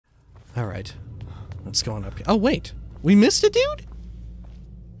Alright. What's going up here? Oh, wait. We missed a dude?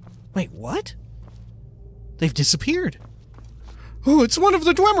 Wait, what? They've disappeared. Oh, it's one of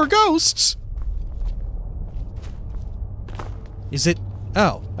the Dwemer ghosts! Is it?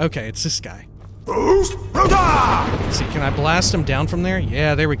 Oh, okay, it's this guy. Let's see, can I blast him down from there?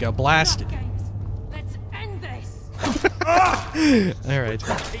 Yeah, there we go. Blasted. Let's end this. Alright.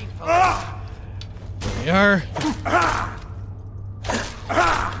 There we are.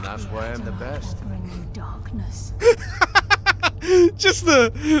 And that's why I'm the best. Bring you darkness. Just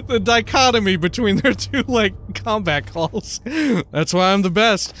the dichotomy between their two, like, combat calls. That's why I'm the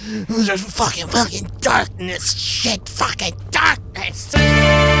best. There's fucking darkness. Shit, fucking darkness.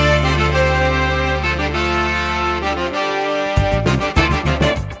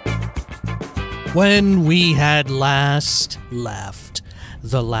 When we had last left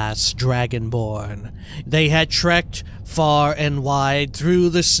the last Dragonborn, they had trekked far and wide through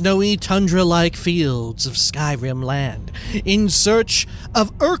the snowy tundra-like fields of Skyrim land in search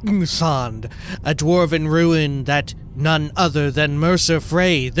of Irkgnthand, a dwarven ruin that none other than Mercer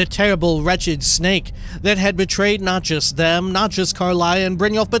Frey, the terrible, wretched snake that had betrayed not just them, not just Karliah and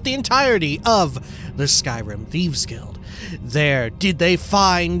Brynjolf, but the entirety of the Skyrim Thieves Guild. There did they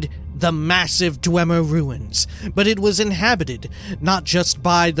find the massive Dwemer ruins, but it was inhabited not just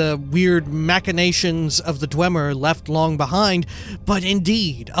by the weird machinations of the Dwemer left long behind, but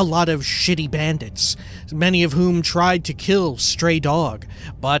indeed a lot of shitty bandits, many of whom tried to kill Stray Dog.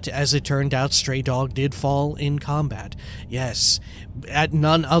 But as it turned out, Stray Dog did fall in combat. Yes, at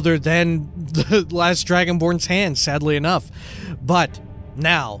none other than the last Dragonborn's hand, sadly enough. But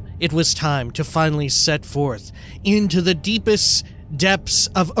now it was time to finally set forth into the deepest depths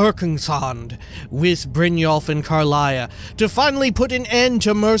of Irkgnthand with Brynjolf and Karliah to finally put an end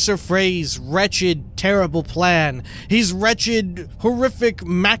to Mercer Frey's wretched, terrible plan, his wretched, horrific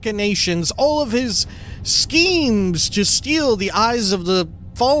machinations, all of his schemes to steal the eyes of the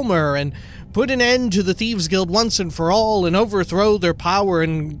Falmer and put an end to the Thieves Guild once and for all and overthrow their power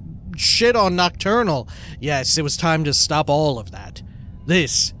and shit on Nocturnal. Yes, it was time to stop all of that.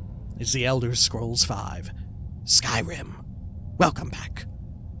 This is the Elder Scrolls V, Skyrim. Welcome back.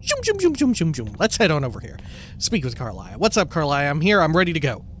 Zoom, zoom, zoom, zoom, zoom, zoom. Let's head on over here. Speak with Karliah. What's up, Karliah? I'm here. I'm ready to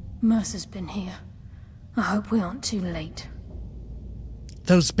go. Mercer's been here. I hope we aren't too late.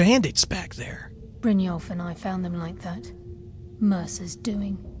 Those bandits back there. Brynjolf and I found them like that. Mercer's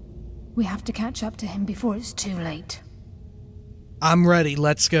doing. We have to catch up to him before it's too late. I'm ready.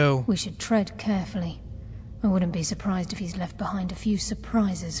 Let's go. We should tread carefully. I wouldn't be surprised if he's left behind a few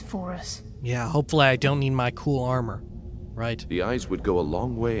surprises for us. Yeah, hopefully I don't need my cool armor. Right? The eyes would go a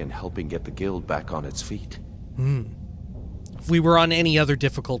long way in helping get the guild back on its feet. If we were on any other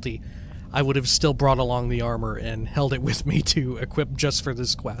difficulty, I would have still brought along the armor and held it with me to equip just for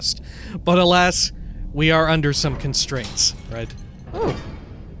this quest. But alas, we are under some constraints, right? Oh.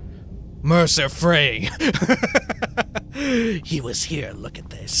 Mercer Frey! He was here. Look at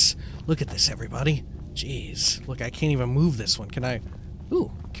this. Look at this, everybody. Jeez. Look, I can't even move this one. Can I?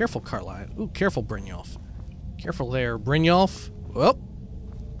 Ooh, careful, Karliah. Ooh, careful, Brynjolf. Careful there, Brynjolf. Whoop.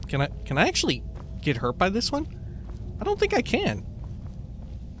 Can I actually get hurt by this one? I don't think I can.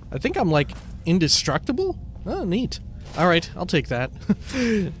 I think I'm, like, indestructible? Oh, neat. Alright, I'll take that.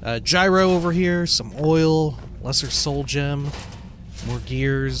 Gyro over here, some oil, lesser soul gem, more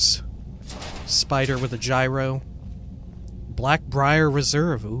gears, spider with a gyro, Blackbriar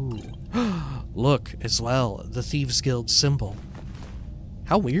Reserve, ooh. Look, as well, the Thieves Guild symbol.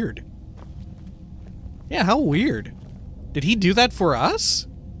 How weird. Yeah, how weird. Did he do that for us?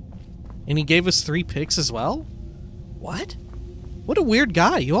 And he gave us 3 picks as well? What? What a weird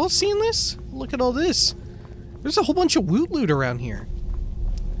guy. You all seen this? Look at all this. There's a whole bunch of woot loot around here.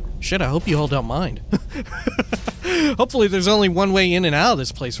 Shit, I hope you all don't mind. Hopefully there's only one way in and out of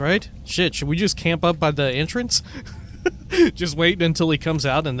this place, right? Shit, should we just camp up by the entrance? Just wait until he comes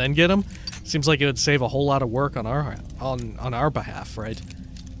out and then get him? Seems like it would save a whole lot of work on our behalf, right?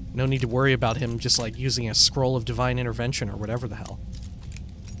 No need to worry about him just, like, using a scroll of divine intervention or whatever the hell.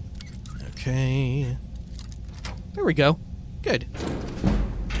 Okay. There we go. Good.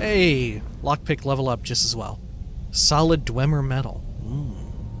 Hey, lockpick level up just as well. Solid Dwemer metal.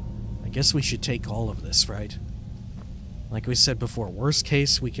 I guess we should take all of this, right? Like we said before, worst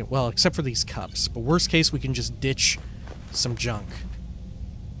case we can, well, except for these cups, but worst case we can just ditch some junk.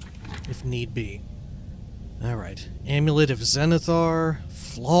 If need be. Alright. Amulet of Zenithar.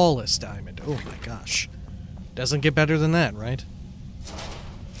 Flawless diamond. Oh my gosh. Doesn't get better than that, right?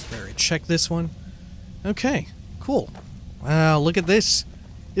 Alright, check this one. Okay, cool. Wow, look at this.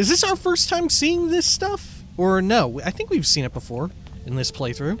 Is this our first time seeing this stuff? Or no? I think we've seen it before in this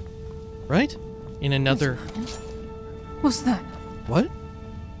playthrough. right? In another... What's that? What?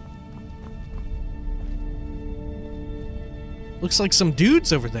 Looks like some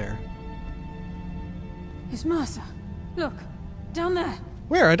dudes over there. It's Mercer. Look, down there.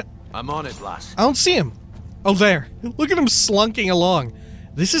 Where? I'm on it, lass. I don't see him. Oh, there. Look at him slunking along.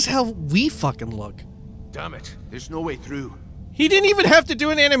 This is how we fucking look. Damn it, there's no way through. He didn't even have to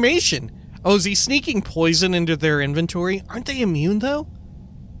do an animation. Oh, is he sneaking poison into their inventory? Aren't they immune, though?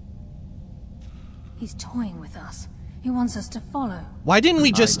 He's toying with us. He wants us to follow. Why didn't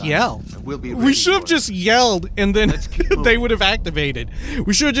we just yell? We should have just yelled, and then they would have activated.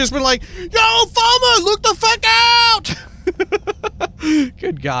 We should have just been like, "Yo, Falmer, look the fuck out!"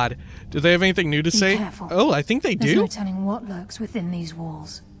 Good God. Do they have anything new to say? Careful. Oh, I think they There's do. no telling what lurks within these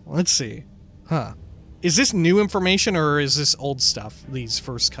walls. Let's see. Huh. Is this new information, or is this old stuff, these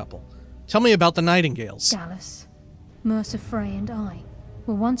first couple? Tell me about the Nightingales. Gallus, Mercer Frey and I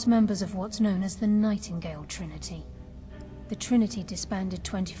were once members of what's known as the Nightingale Trinity. The Trinity disbanded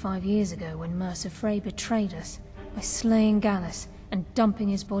 25 years ago when Mercer Frey betrayed us by slaying Gallus and dumping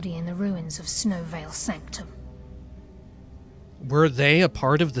his body in the ruins of Snowvale Sanctum. Were they a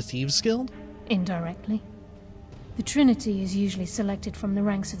part of the Thieves Guild? Indirectly. The Trinity is usually selected from the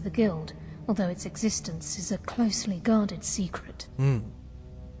ranks of the Guild, although its existence is a closely guarded secret.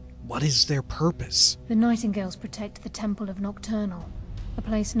 What is their purpose? The Nightingales protect the Temple of Nocturnal, a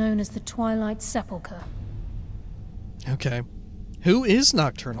place known as the Twilight Sepulchre. Okay. Who is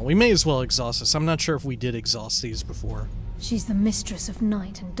Nocturnal? We may as well exhaust this. I'm not sure if we did exhaust these before. She's the mistress of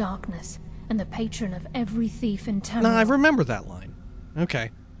night and darkness, and the patron of every thief in Tamriel. No, I remember that line.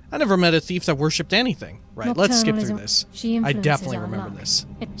 Okay. I never met a thief that worshipped anything. Right, let's skip through this. I definitely remember this.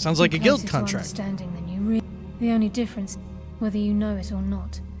 Sounds like a guild contract. The only difference, whether you know it or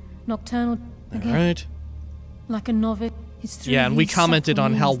not. Nocturnal, again, Alright. like a novice, it's through Yeah, and we these commented subtle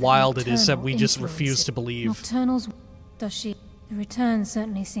on how means that wild it is that we Nocturnal just influence refuse it. to believe. Nocturnal's, does she? The return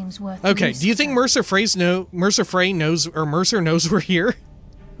certainly seems worth. Okay, do you think Mercer Frey knows, or Mercer knows we're here?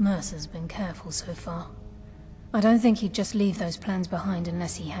 Mercer's been careful so far. I don't think he'd just leave those plans behind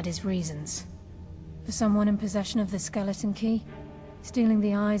unless he had his reasons. For someone in possession of the skeleton key, stealing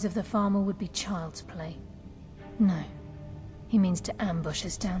the eyes of the farmer would be child's play. No. He means to ambush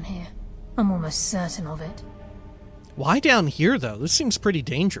us down here. I'm almost certain of it. Why down here, though? This seems pretty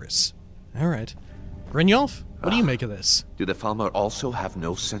dangerous. Alright. Brynjolf, what do you make of this? Do the Falmer also have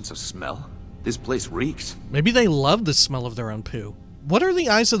no sense of smell? This place reeks. Maybe they love the smell of their own poo. What are the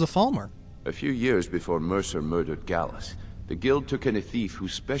eyes of the Falmer? A few years before Mercer murdered Gallus, the guild took in a thief who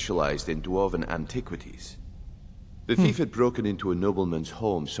specialized in dwarven antiquities. The thief had broken into a nobleman's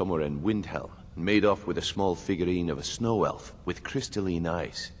home somewhere in Windhelm and made off with a small figurine of a snow elf with crystalline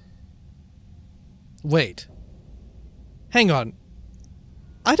eyes. Wait. Hang on.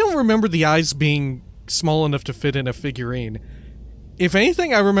 I don't remember the eyes being small enough to fit in a figurine. If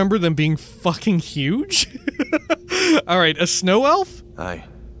anything, I remember them being fucking huge. Alright, a snow elf? Aye.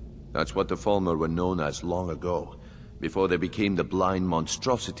 That's what the Falmer were known as long ago, before they became the blind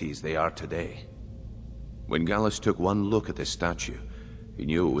monstrosities they are today. When Gallus took one look at the statue, he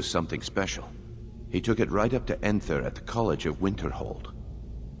knew it was something special. He took it right up to Enther at the College of Winterhold.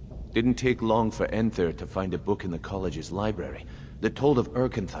 Didn't take long for Enther to find a book in the college's library that told of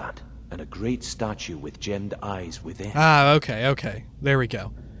Irkgnthand and a great statue with gemmed eyes within. Ah, okay. There we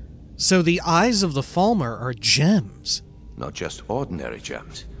go. So the eyes of the Falmer are gems. Not just ordinary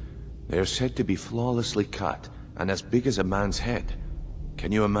gems. They are said to be flawlessly cut and as big as a man's head.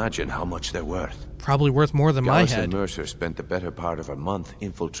 Can you imagine how much they're worth? Probably worth more than my Gallus head. and Mercer spent the better part of a month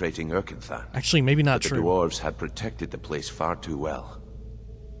infiltrating Irkgnthand. Actually, maybe not But true. the dwarves had protected the place far too well.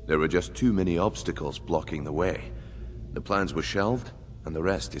 There were just too many obstacles blocking the way. The plans were shelved, and the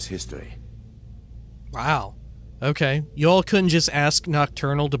rest is history. Wow. Okay. Y'all couldn't just ask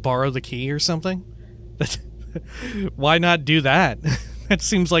Nocturnal to borrow the key or something? Why not do that? That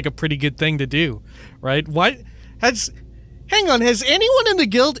seems like a pretty good thing to do, right? Hang on, has anyone in the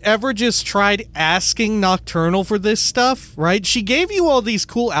guild ever just tried asking Nocturnal for this stuff, right? She gave you all these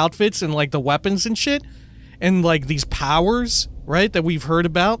cool outfits and, like, the weapons and shit, and, like, these powers, right, that we've heard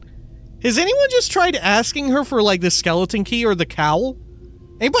about. Has anyone just tried asking her for, like, the skeleton key or the cowl?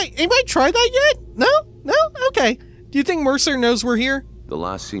 Anybody tried that yet? No? Okay. Do you think Mercer knows we're here? The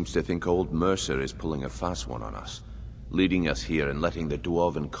lass seems to think old Mercer is pulling a fast one on us, leading us here and letting the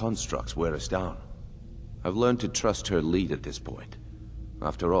dwarven constructs wear us down. I've learned to trust her lead at this point.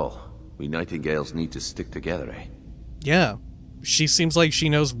 After all, we Nightingales need to stick together, eh? Yeah. She seems like she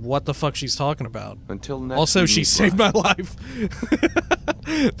knows what the fuck she's talking about. Until next Also, we she meet, saved my lad. life.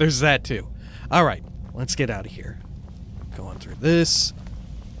 There's that, too. Alright, let's get out of here. Going through this.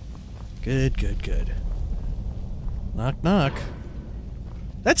 Good, good, good. Knock, knock.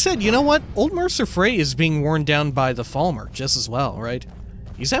 That said, you know what? Old Mercer Frey is being worn down by the Falmer just as well, right?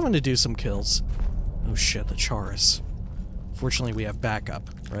 He's having to do some kills. Oh shit, the Charis. Fortunately, we have backup,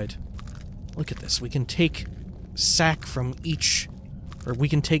 right? Look at this. We can take sack from each... Or we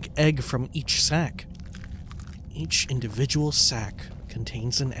can take egg from each sack. Each individual sack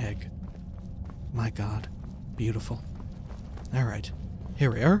contains an egg. My god. Beautiful. Alright.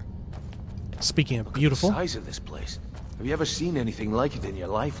 Here we are. Speaking of beautiful... Look at the size of this place. Have you ever seen anything like it in your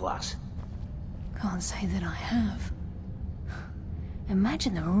life, lass? Can't say that I have.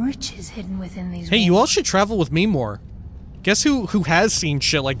 Imagine the riches hidden within these Hey, walls. you all should travel with me more. Guess who has seen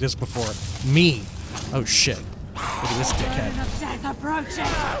shit like this before? Me. Oh shit. Look at this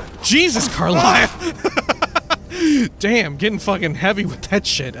dickhead. Jesus, Karliah! Damn, getting fucking heavy with that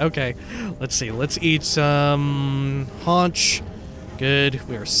shit. Okay, let's see. Let's eat some haunch. Good.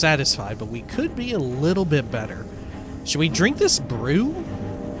 We are satisfied, but we could be a little bit better. Should we drink this brew?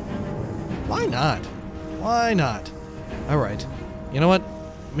 Why not? Why not? Alright. You know what?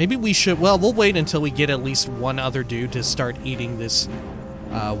 Maybe we should... Well, we'll wait until we get at least one other dude to start eating this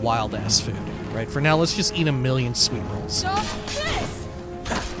wild-ass food. Right? For now, let's just eat a million sweet rolls.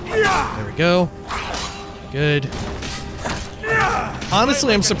 There we go. Good.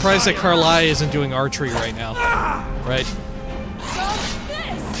 Honestly, I'm surprised that Karliah isn't doing archery right now. Right?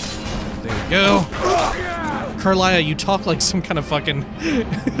 There we go. Karliah, you talk like some kind of fucking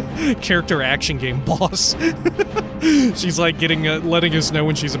character action game boss. She's like letting us know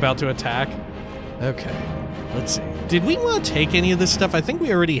when she's about to attack. Okay, let's see. Did we want to take any of this stuff? I think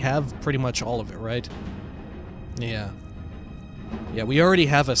we already have pretty much all of it, right? Yeah. Yeah, we already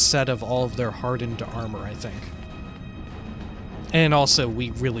have a set of all of their hardened armor, I think. And also,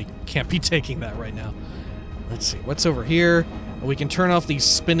 we really can't be taking that right now. Let's see, what's over here? We can turn off these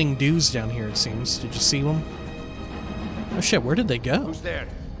spinning dews down here, it seems. Did you see them? Oh shit, where did they go? Who's there?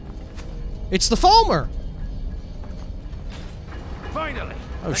 It's the Falmer! Finally!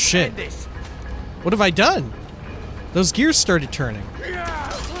 Oh shit. What have I done? Those gears started turning.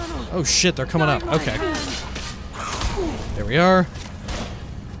 Oh shit, they're coming up. Okay. There we are.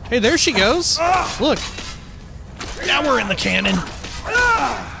 Hey, there she goes. Look. Now we're in the cannon.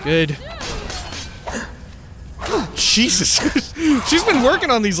 Good. Jesus. She's been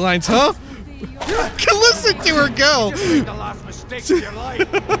working on these lines, huh? Listen to her go. The last mistake of your life.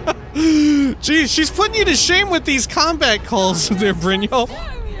 Jeez, she's putting you to shame with these combat calls there, Brynjolf.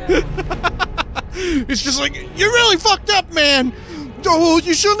 It's just like, you really fucked up, man. Oh,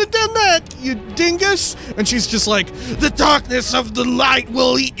 you shouldn't have done that, you dingus. And she's just like, the darkness of the light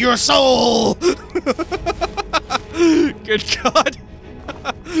will eat your soul. Good God.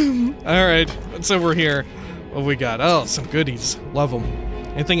 Alright, what's over here? What have we got? Oh, some goodies. Love them.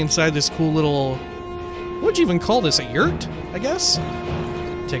 Anything inside this cool little... What would you even call this? A yurt, I guess?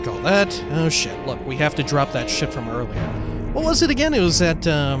 Take all that. Oh shit, look, we have to drop that shit from earlier. What was it again? It was that,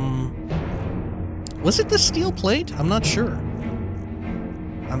 was it the steel plate? I'm not sure.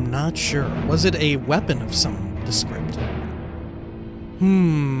 I'm not sure. Was it a weapon of some descript?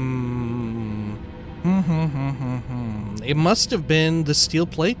 It must have been the steel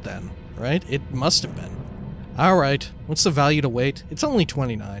plate then, right? It must have been. Alright, what's the value to weight? It's only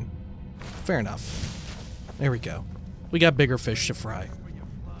 29. Fair enough. There we go. We got bigger fish to fry.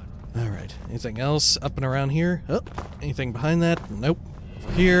 Alright, anything else up and around here? Oh, anything behind that? Nope.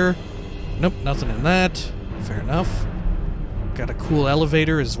 Over here? Nope, nothing in that. Fair enough. Got a cool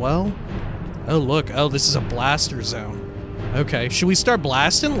elevator as well. Oh, look. Oh, this is a blaster zone. Okay, should we start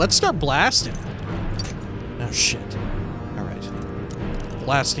blasting? Let's start blasting. Oh, shit. Alright.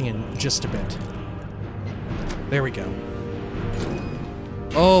 Blasting in just a bit. There we go.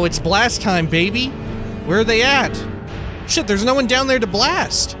 Oh, it's blast time, baby! Where are they at? Shit, there's no one down there to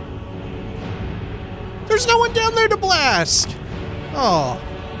blast! There's no one down there to blast! Oh.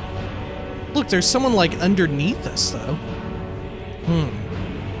 Look, there's someone, like, underneath us, though.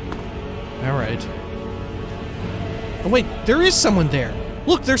 Alright. Oh, wait, there is someone there!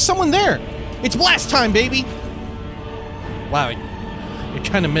 Look, there's someone there! It's blast time, baby! Wow, it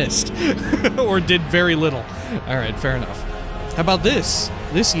kind of missed. Or did very little. Alright, fair enough. How about this?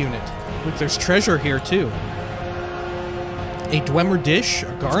 This unit. Look, there's treasure here, too. A Dwemer dish,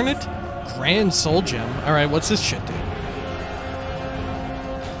 a garnet, grand soul gem. Alright, what's this shit do?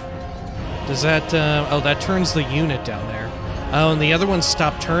 Does that, oh, that turns the unit down there. Oh, and the other one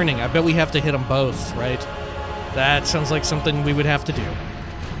stopped turning. I bet we have to hit them both, right? That sounds like something we would have to do.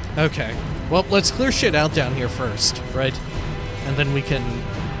 Okay. Well, let's clear shit out down here first, right? And then we can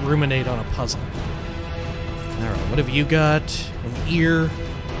ruminate on a puzzle. Alright, what have you got? An ear.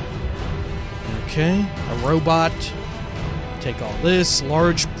 Okay, a robot. Take all this.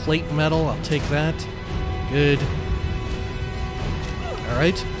 Large plate metal, I'll take that. Good.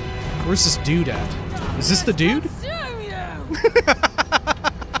 Alright. Where's this dude at? Is this the dude?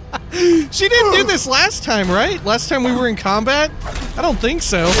 She didn't do this last time, right? Last time we were in combat? I don't think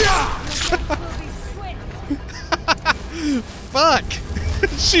so. Fuck.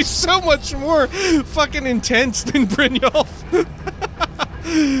 She's so much more fucking intense than Brynjolf.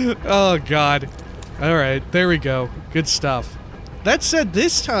 Oh, God. Alright, there we go. Good stuff. That said,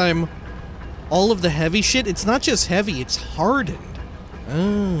 this time, all of the heavy shit, it's not just heavy, it's hardened.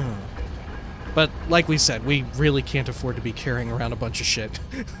 Oh. But, like we said, we really can't afford to be carrying around a bunch of shit.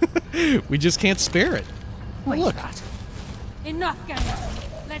 We just can't spare it. Wait, look. that. Enough, games.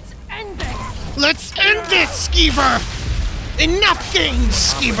 Let's end this. Let's end this, Skeever! Enough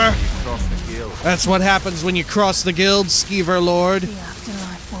games, Skeever! That's what happens when you cross the guild, Skeever Lord. The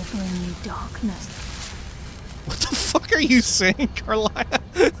afterlife will bring you darkness. What the fuck are you saying, Karliah?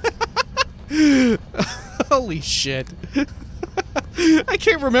 Holy shit. I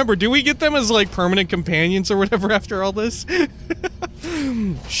can't remember. Do we get them as, like, permanent companions or whatever after all this?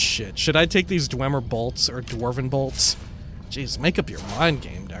 Shit. Should I take these Dwemer bolts or Dwarven bolts? Jeez, make up your mind,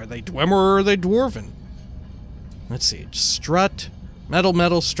 game. Are they Dwemer or are they Dwarven? Let's see. Strut.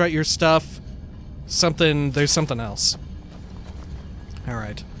 Metal, strut your stuff. There's something else.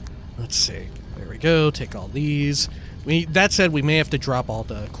 Alright. Let's see. There we go. Take all these. That said, we may have to drop all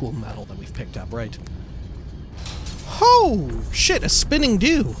the cool metal that we've picked up, right? Oh, shit, a spinning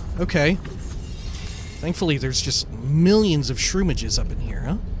dew. Okay. Thankfully, there's just millions of shroomages up in here,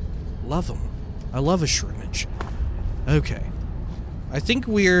 huh? Love them. I love a shroomage. Okay. I think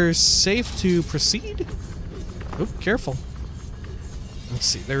we're safe to proceed. Oh, careful. Let's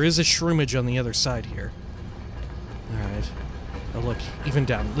see, there is a shroomage on the other side here. Alright. Oh, look, even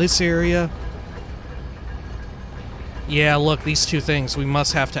down this area. Yeah, look, these two things, we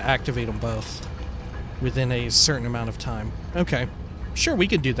must have to activate them both within a certain amount of time. Okay. Sure, we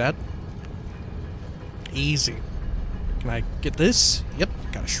can do that. Easy. Can I get this? Yep,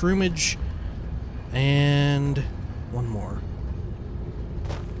 got a shroomage. And one more.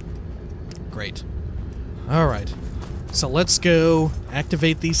 Great. Alright. So let's go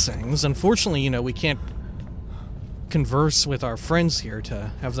activate these things. Unfortunately, you know, we can't converse with our friends here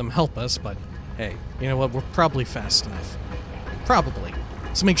to have them help us, but hey, you know what? We're probably fast enough. Probably.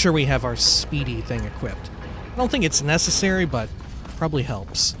 Let's make sure we have our speedy thing equipped. I don't think it's necessary, but probably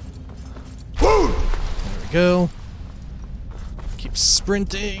helps. There we go. Keep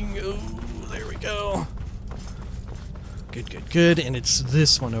sprinting. Ooh, there we go. Good. And it's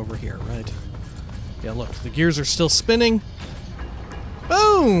this one over here, right? Yeah, look, the gears are still spinning.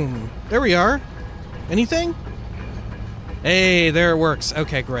 Boom! There we are. Anything? Hey, there it works.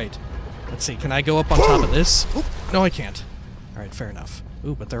 Okay, great. Let's see, can I go up on top of this? Oop, no, I can't. Alright, fair enough.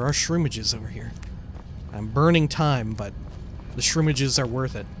 Ooh, but there are shroomages over here. I'm burning time, but the shroomages are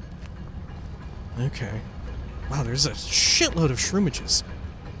worth it. Okay. Wow, there's a shitload of shroomages.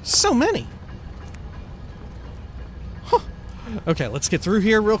 So many! Huh. Okay, let's get through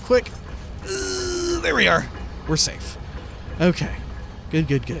here real quick. There we are. We're safe. Okay.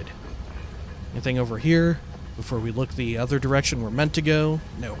 Good. Anything over here before we look the other direction we're meant to go?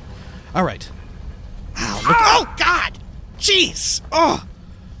 No. Alright. Ow, look. Oh, God! Jeez! Oh!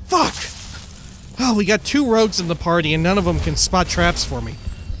 Fuck! Oh, we got 2 rogues in the party and none of them can spot traps for me.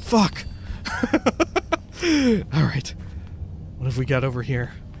 Fuck. Alright. What have we got over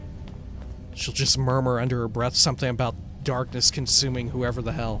here? She'll just murmur under her breath something about darkness consuming whoever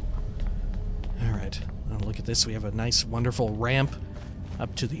the hell. Alright. Oh, look at this. We have a nice, wonderful ramp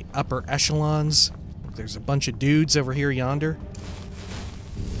up to the upper echelons. There's a bunch of dudes over here yonder.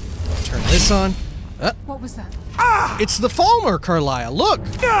 Turn this on. What was that? It's the Falmer, Karliah. Look!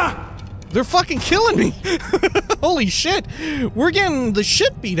 They're fucking killing me! Holy shit! We're getting the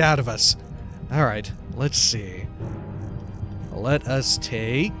shit beat out of us. Alright, let's see. Let us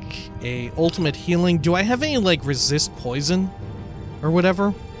take a ultimate healing. Do I have any, like, resist poison? Or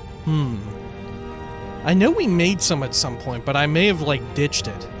whatever? I know we made some at some point, but I may have, like, ditched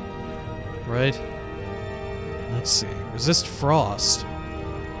it. Right? Let's see. Resist frost.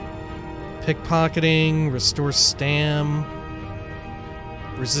 Pickpocketing, restore stam,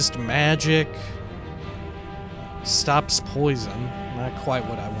 resist magic, stops poison. Not quite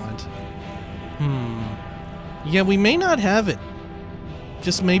what I want. Yeah, we may not have it.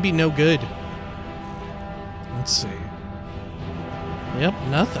 Just maybe no good. Let's see. Yep,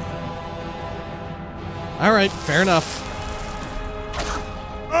 nothing. Alright, fair enough.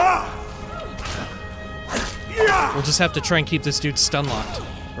 We'll just have to try and keep this dude stun locked.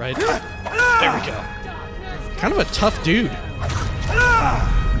 right? There we go. Kind of a tough dude.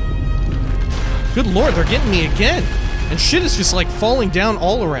 Good lord, they're getting me again. And shit is just like falling down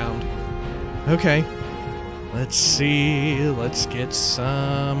all around. Okay. Let's see. Let's get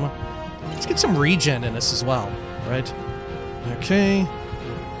some regen in us as well, right? Okay.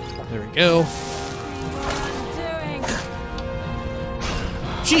 There we go.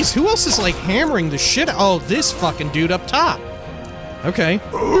 Jeez, who else is like hammering the shit? Oh, this fucking dude up top. Okay.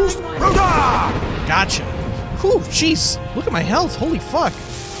 Gotcha. Whew, jeez. Look at my health. Holy fuck.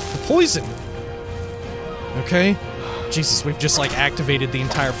 The poison. Okay. Jesus, we've just like activated the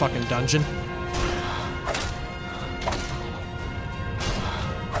entire fucking dungeon.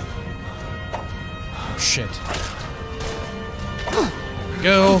 Oh, shit. There we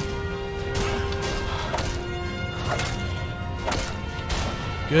go.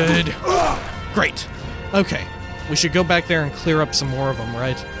 Good. Great. Okay. We should go back there and clear up some more of them,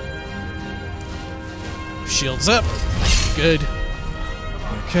 right? Shields up. Good.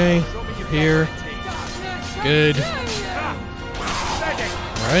 Okay. Here. Good.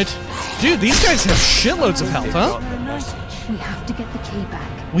 Alright. Dude, these guys have shitloads of health, huh? We have to get the key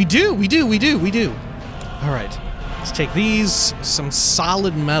back. We do. Alright. Let's take these. Some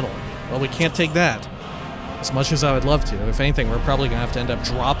solid metal. Well, we can't take that. As much as I would love to. If anything, we're probably gonna have to end up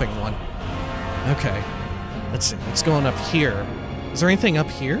dropping one. Okay. Let's see. What's going up here? Is there anything up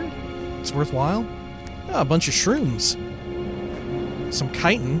here? It's worthwhile? Oh, a bunch of shrooms. Some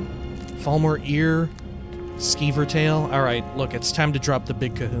chitin. Falmer ear. Skeever tail. Alright, look, it's time to drop the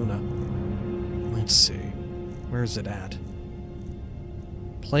big kahuna. Let's see. Where is it at?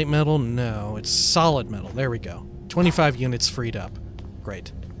 Plate metal? No, it's solid metal. There we go. 25 units freed up.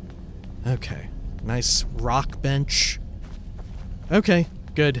 Great. Okay. Nice rock bench. Okay,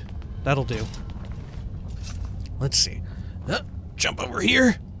 good. That'll do. Let's see. Jump over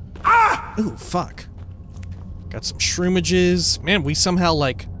here. Ah! Ooh, fuck. Got some shroomages. Man, we somehow,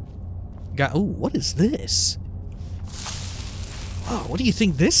 like, got... Ooh, what is this? Oh, what do you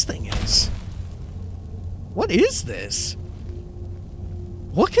think this thing is? What is this?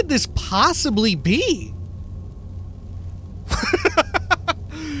 What could this possibly be?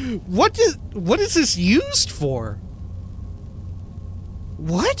 What is this used for?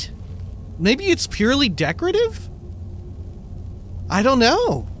 What? Maybe it's purely decorative? I don't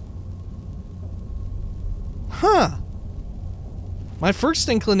know. Huh. My first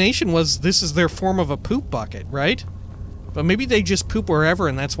inclination was this is their form of a poop bucket, right? But maybe they just poop wherever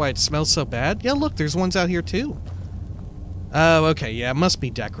and that's why it smells so bad. Yeah, look, there's ones out here too. Oh, okay, yeah, it must be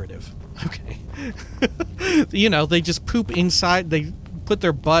decorative. Okay. You know, they just poop inside, they put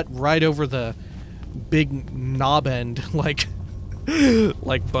their butt right over the big knob end, like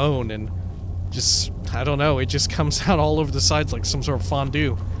bone, and just, I don't know, it just comes out all over the sides like some sort of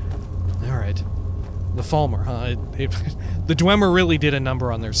fondue. Alright. The Falmer, huh? The Dwemer really did a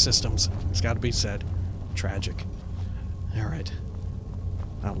number on their systems. It's gotta be said. Tragic. Alright.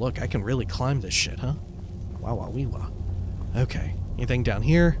 Oh, look, I can really climb this shit, huh? Wow, wow, wee, wow. Okay. Anything down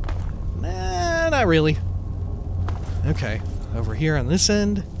here? Nah, not really. Okay. Over here on this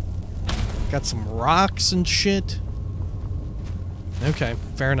end. Got some rocks and shit. Okay,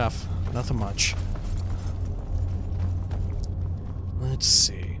 fair enough. Nothing much. Let's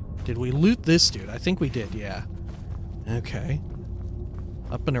see. Did we loot this dude? I think we did, yeah. Okay.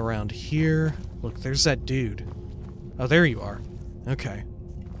 Up and around here. Look, there's that dude. Oh, there you are. Okay.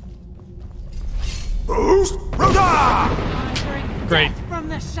 Great. From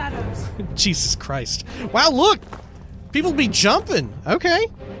the shadows. Jesus Christ. Wow, look! People be jumping! Okay.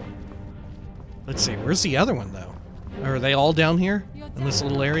 Let's see, where's the other one, though? Are they all down here? In this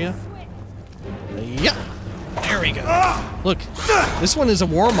little area? Yep. There we go. Look, this one is a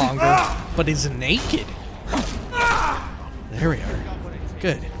warmonger, but is naked. There we are.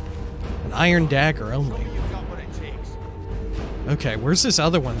 Good. An iron dagger only. Okay, where's this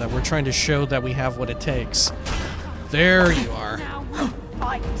other one that we're trying to show that we have what it takes? There you are.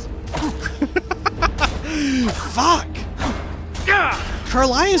 Fuck!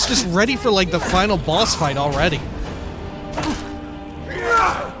 Karliah is just ready for, like, the final boss fight already.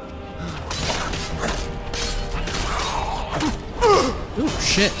 Ooh,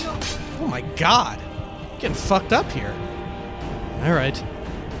 shit. Oh my god. Getting fucked up here. Alright.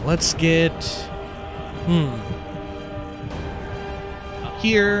 Let's get...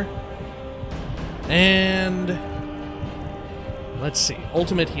 here. And... let's see.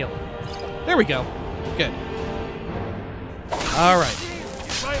 Ultimate healing. There we go. Good. Alright.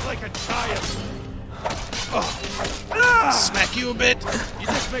 Fight like a giant. Smack you a bit. You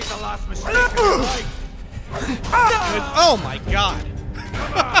just made the last mistake of your life. Good. Oh my god.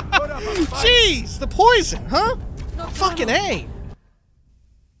 Jeez, the poison, huh? Fucking A.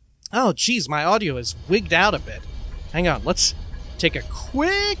 Oh, jeez, my audio is wigged out a bit. Hang on, let's take a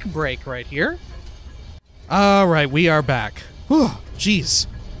quick break right here. Alright, we are back. Whew, jeez.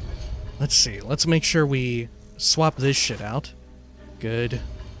 Let's see, let's make sure we swap this shit out. Good.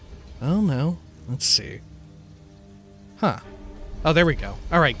 Oh no, let's see. Huh. Oh, there we go.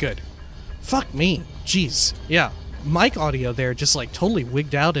 Alright, good. Fuck me. Jeez. Yeah, mic audio there just like totally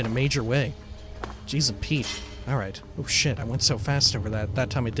wigged out in a major way. Jeez and Pete. Alright. Oh shit, I went so fast over that.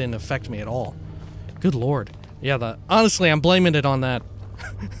 That time it didn't affect me at all. Good lord. Yeah, honestly, I'm blaming it on that.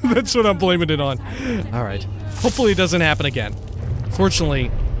 That's what I'm blaming it on. Alright. Hopefully it doesn't happen again.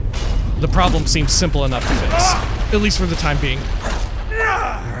 Fortunately, the problem seems simple enough to fix. At least for the time being.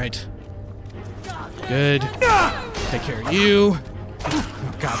 Alright. Good. Take care of you.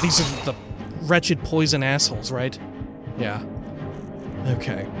 Oh god, these are the wretched poison assholes, right? Yeah.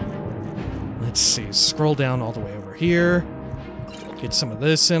 Okay. Let's see. Scroll down all the way over here. Get some of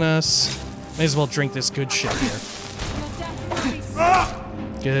this in us. May as well drink this good shit here.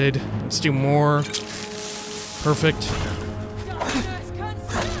 Good. Let's do more. Perfect.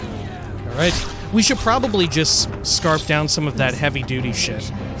 Alright. We should probably just scarf down some of that heavy-duty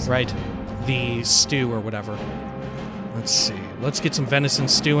shit, right? The stew or whatever. Let's see. Let's get some venison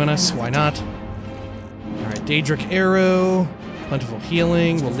stew in us. Why not? Alright, Daedric Arrow. Plentiful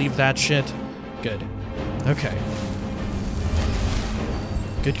healing. We'll leave that shit. Good. Okay.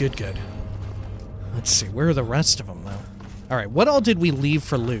 Good, good, good. Let's see. Where are the rest of them, though? Alright, what all did we leave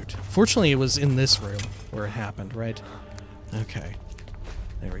for loot? Fortunately, it was in this room where it happened, right? Okay.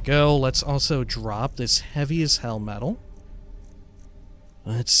 There we go. Let's also drop this heavy as hell metal.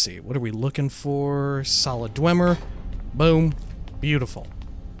 Let's see. What are we looking for? Solid Dwemer. Boom. Beautiful.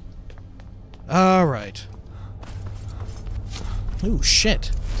 Alright. Ooh,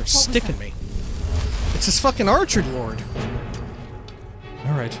 shit. They're sticking me. It's this fucking archer lord.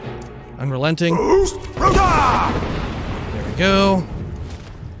 Alright. Unrelenting. There we go.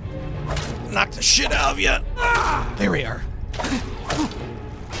 Knock the shit out of you. There we are.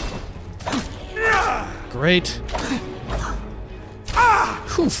 Great.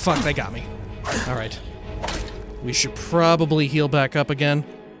 Whew, fuck, they got me. Alright. We should probably heal back up again.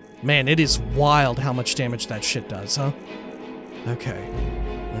 Man, it is wild how much damage that shit does, huh? Okay.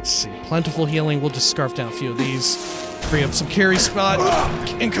 Let's see. Plentiful healing. We'll just scarf down a few of these. Free up some carry spot.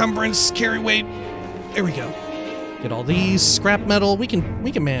 Encumbrance, carry weight. There we go. Get all these. Scrap metal. We can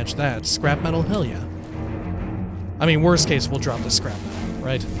manage that. Scrap metal? Hell yeah. I mean, worst case, we'll drop the scrap metal,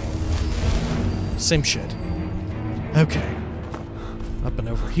 right? Same shit. Okay. Up and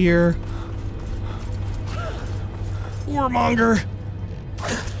over here. Warmonger!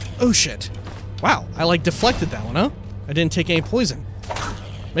 Oh shit. Wow, I like deflected that one, huh? I didn't take any poison.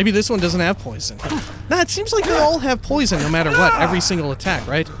 Maybe this one doesn't have poison. Nah, it seems like they all have poison no matter what, every single attack,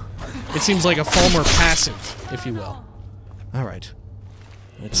 right? It seems like a Falmer passive, if you will. Alright.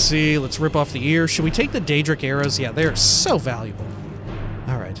 Let's see, let's rip off the ear. Should we take the Daedric arrows? Yeah, they're so valuable.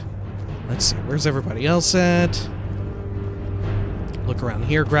 Alright. Let's see, where's everybody else at? Look around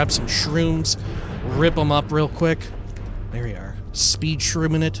here, grab some shrooms, rip them up real quick. There we are. Speed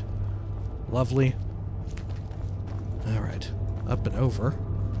shroom in it. Lovely. Alright. Up and over.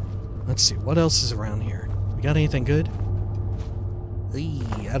 Let's see, what else is around here? We got anything good?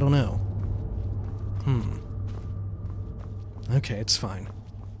 I don't know. Okay, it's fine.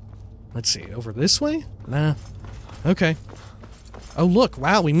 Let's see, over this way? Nah. Okay. Oh, look,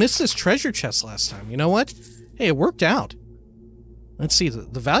 wow, we missed this treasure chest last time. You know what? Hey, it worked out. Let's see,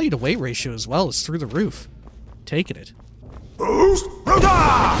 the value to weight ratio as well is through the roof. Taking it.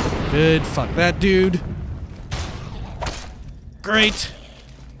 Good, fuck that dude. Great.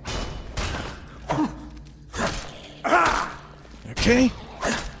 Okay.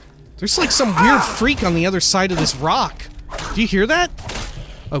 There's like some weird freak on the other side of this rock. Do you hear that?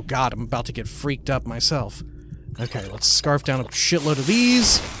 Oh god, I'm about to get freaked up myself. Okay, let's scarf down a shitload of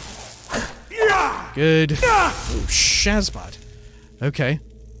these. Good. Oh, Shazbot. Okay.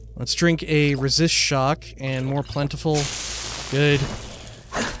 Let's drink a resist shock and more plentiful. Good.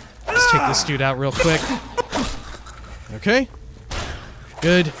 Let's take this dude out real quick. Okay.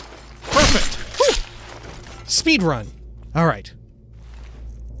 Good. Perfect. Woo! Speed run. Alright.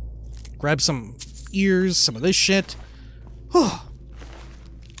 Grab some ears, some of this shit. Whew.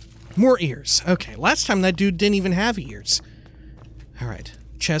 More ears. Okay, last time that dude didn't even have ears. Alright.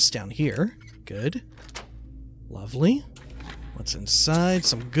 Chest down here. Good. Lovely. What's inside?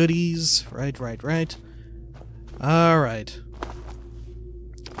 Some goodies. Right. Alright.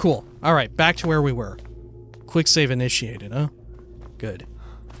 Cool. Alright, back to where we were. Quick save initiated, huh? Good.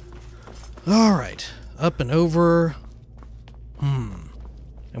 Alright, up and over.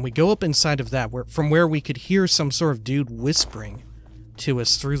 And we go up inside of that, from where we could hear some sort of dude whispering to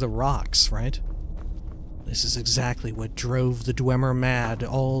us through the rocks, right? This is exactly what drove the Dwemer mad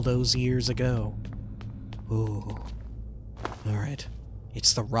all those years ago. Ooh. Alright.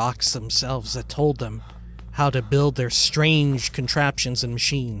 It's the rocks themselves that told them how to build their strange contraptions and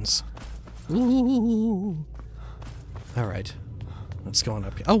machines. Ooh. Alright. Let's go on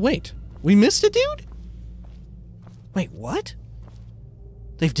up here. Oh, wait. We missed a dude? Wait, what?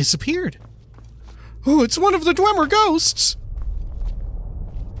 They've disappeared. Oh, it's one of the Dwemer ghosts!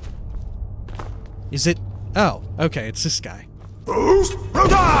 Is it? Oh, okay, it's this guy. Let's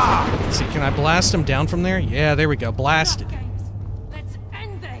see, can I blast him down from there? Yeah, there we go, blasted. Let's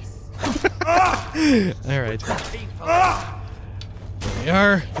end this. Alright. There we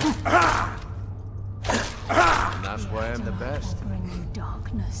are. And that's why I'm the best. Bring you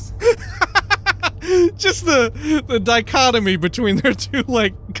darkness. Just the dichotomy between their two,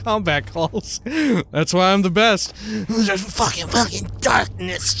 like, combat calls. That's why I'm the best. Fucking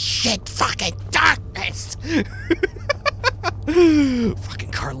darkness. Shit, fucking darkness.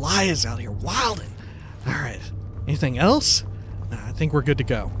 Fucking Karliah's out here wilding. Alright. Anything else? Nah, I think we're good to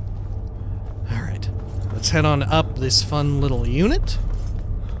go. Alright. Let's head on up this fun little unit.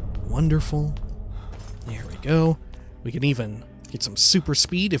 Wonderful. There we go. We can even get some super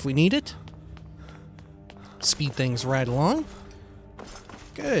speed if we need it. Speed things right along.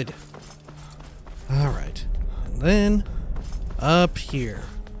 Good. Alright. And then up here.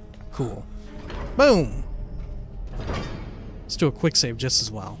 Cool. Boom! Let's do a quick save just as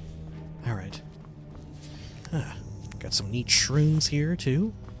well. Alright. Got some neat shrooms here,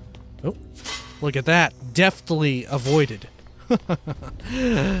 too. Oh, look at that. Deftly avoided.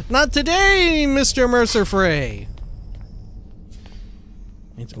 Not today, Mr. Mercer Frey!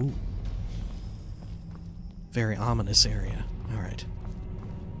 It's, ooh. Very ominous area. Alright.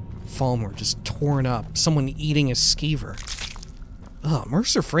 Falmer just torn up. Someone eating a skeever. Oh,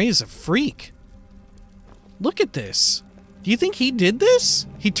 Mercer Frey is a freak. Look at this. Do you think he did this?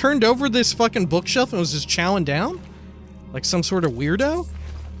 He turned over this fucking bookshelf and was just chowing down? Like some sort of weirdo?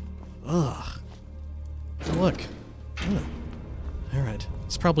 Ugh. Look. Alright.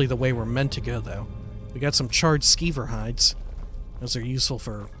 It's probably the way we're meant to go, though. We got some charred skeever hides. Those are useful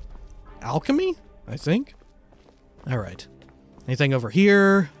for alchemy, I think. Alright. Anything over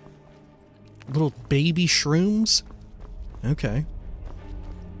here? Little baby shrooms? Okay.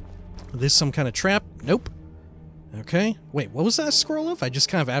 Is this some kind of trap? Nope. Okay. Wait, what was that scroll of? I just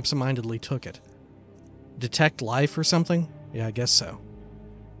kind of absentmindedly took it. Detect life or something? Yeah, I guess so.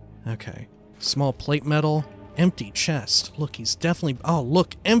 Okay. Small plate metal. Empty chest. Look, he's definitely... Oh,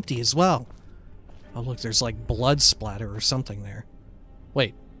 look, empty as well. Oh, look, there's like blood splatter or something there.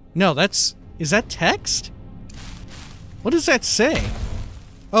 Wait. No, that's... Is that text? What does that say?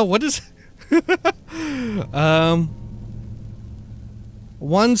 Oh, what is...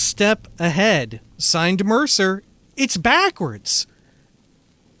 One step ahead. Signed Mercer. It's backwards.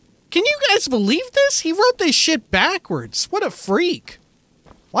 Can you guys believe this? He wrote this shit backwards. What a freak.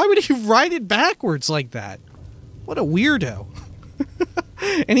 Why would he write it backwards like that? What a weirdo.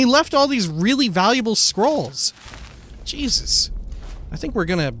 And he left all these really valuable scrolls. Jesus. I think we're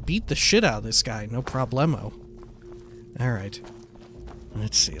gonna beat the shit out of this guy. No problemo. Alright.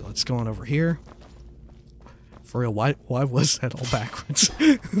 Let's see. Let's go on over here. For real, why was that all backwards?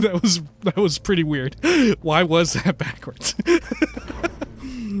 that was pretty weird. Why was that backwards?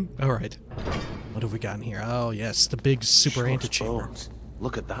 Alright. What have we got in here? Oh, yes, the big super antechamber.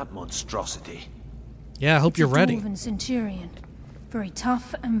 Look at that monstrosity. Yeah, I hope you're ready. Dwarven centurion. Very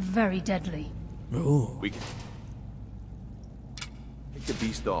tough and very deadly. Ooh. We can take the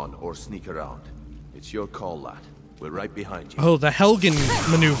beast on or sneak around. It's your call, lad. We're right behind you. Oh, the Helgen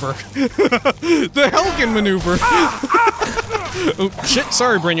maneuver. The Helgen maneuver. Oh, shit.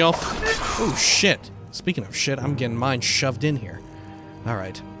 Sorry, Brynjolf. Oh, shit. Speaking of shit, I'm getting mine shoved in here.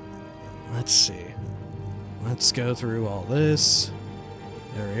 Alright. Let's see. Let's go through all this.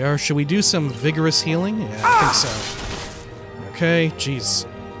 There we are. Should we do some vigorous healing? Yeah, I think so. Okay, jeez.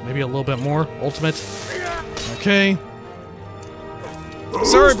 Maybe a little bit more. Ultimate. Okay.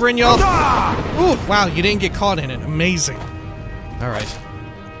 Sorry, Brynjolf. Ooh, wow, you didn't get caught in it. Amazing. Alright.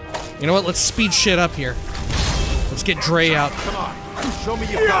 You know what? Let's speed shit up here. Let's get Dre out. Come on. Show me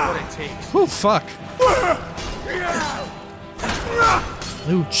you've got what it takes. Oh, fuck.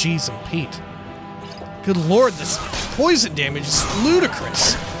 Ooh, jeez and Pete. Good lord, this poison damage is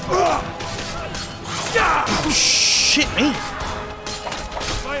ludicrous. Oh, shit me.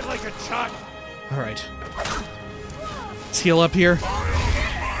 Fight like a chuck. Alright. Let's heal up here.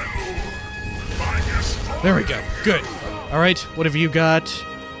 There we go. Good. Alright, what have you got?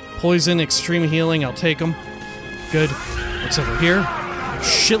 Poison, extreme healing, I'll take them. Good. What's over here?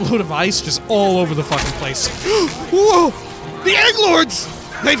 Shitload of ice just all over the fucking place. Whoa! The Egg Lords!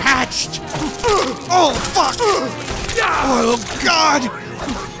 They've hatched! Oh, fuck! Oh, God!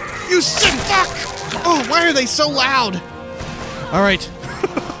 You sick fuck! Oh, why are they so loud? Alright.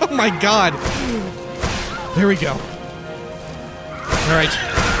 Oh my god. There we go. Alright.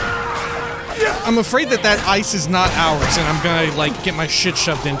 I'm afraid that that ice is not ours, and I'm gonna, like, get my shit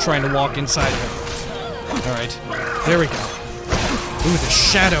shoved in trying to walk inside of it. Alright. There we go. Ooh, the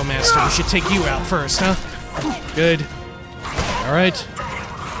Shadow Master. We should take you out first, huh? Good. Alright.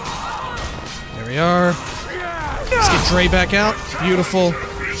 There we are. Let's get Dre back out. Beautiful.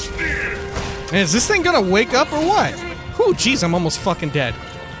 Man, is this thing gonna wake up or what? Whew, jeez, I'm almost fucking dead.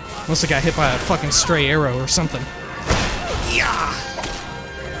 Unless I got hit by a fucking stray arrow or something. Yeah.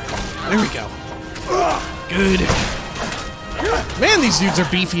 There we go. Good. Man, these dudes are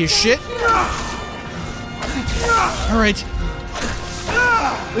beefy as shit. Alright.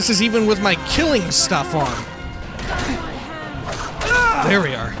 This is even with my killing stuff on. There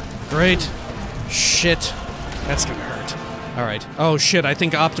we are. Great. Shit. That's gonna hurt. Alright. Oh shit, I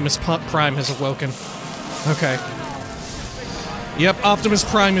think Optimus Prime has awoken. Okay. Yep, Optimus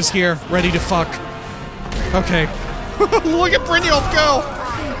Prime is here, ready to fuck. Okay. Look at Brynjolf go!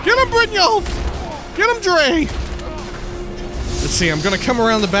 Get him, Brynjolf! Get him, Dre! Let's see, I'm gonna come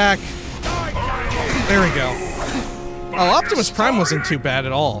around the back. There we go. Oh, Optimus Prime wasn't too bad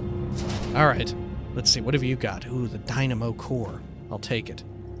at all. Alright. Let's see, what have you got? Ooh, the Dynamo Core. I'll take it.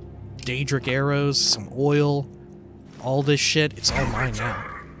 Daedric arrows, some oil, all this shit. It's all mine now.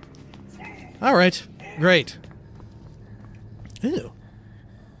 Alright, great. Ew.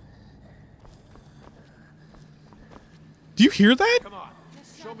 Do you hear that? Come on,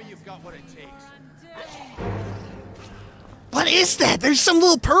 show me you've got what it takes. What is that? There's some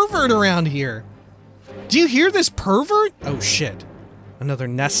little pervert around here. Do you hear this pervert? Oh shit. Another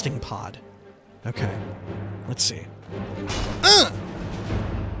nesting pod. Okay. Let's see. Ugh.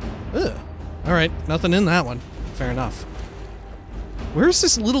 Alright, nothing in that one. Fair enough. Where's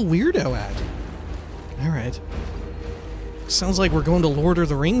this little weirdo at? Alright. Sounds like we're going to Lord of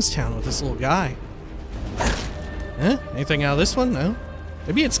the Rings town with this little guy. Eh? Anything out of this one? No?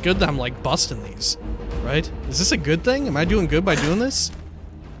 Maybe it's good that I'm, like, busting these. Right? Is this a good thing? Am I doing good by doing this?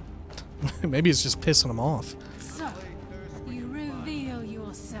 Maybe it's just pissing them off. So, you reveal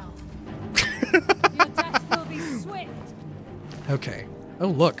yourself. Your death will be swift. Okay. Oh,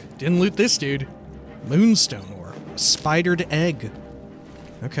 look. Didn't loot this dude. Moonstone ore. A spidered egg.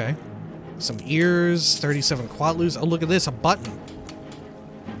 Okay. Some ears. 37 quatloos. Oh, look at this. A button.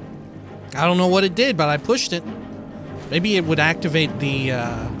 I don't know what it did, but I pushed it. Maybe it would activate the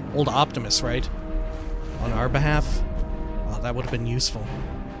old Optimus, right? On our behalf. Oh, that would have been useful.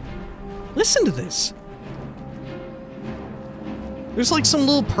 Listen to this. There's like some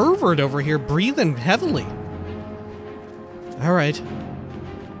little pervert over here breathing heavily. Alright.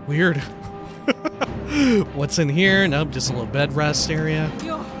 Weird. What's in here? Nope, just a little bed rest area.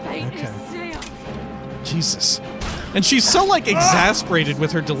 Your fate is sealed. Jesus. And she's so, like, exasperated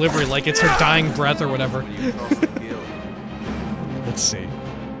with her delivery, like it's her dying breath or whatever. Let's see.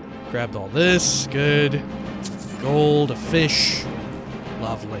 Grabbed all this. Good. Gold, a fish.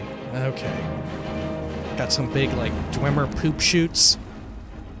 Lovely. Okay. Got some big, like, Dwemer poop chutes.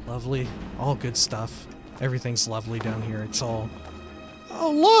 Lovely. All good stuff. Everything's lovely down here. It's all...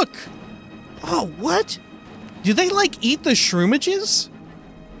 Oh, look! Oh, what? Do they, like, eat the shroomages?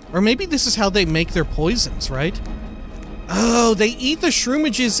 Or maybe this is how they make their poisons, right? Oh, they eat the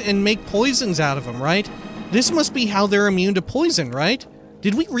shroomages and make poisons out of them, right? This must be how they're immune to poison, right?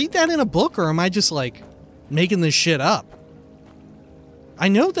 Did we read that in a book, or am I just, like, making this shit up? I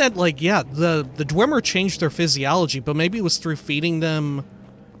know that, like, yeah, the Dwemer changed their physiology, but maybe it was through feeding them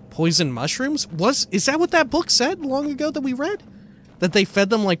poison mushrooms? Is that what that book said long ago that we read? That they fed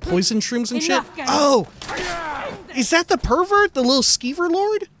them, like, poison shrooms and shit? Oh! Is that the pervert? The little skeever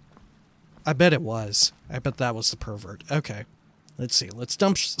lord? I bet it was. I bet that was the pervert. Okay. Let's see. Let's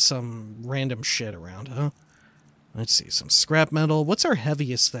dump some random shit around, huh? Let's see. Some scrap metal. What's our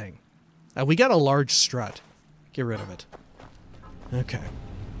heaviest thing? We got a large strut. Get rid of it. Okay.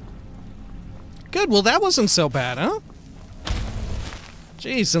 Good. Well, that wasn't so bad, huh?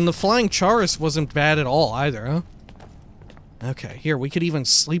 Jeez, and the flying Chaurus wasn't bad at all either, huh? Okay, here, we could even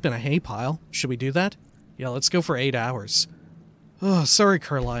sleep in a hay pile. Should we do that? Yeah, let's go for 8 hours. Oh, sorry,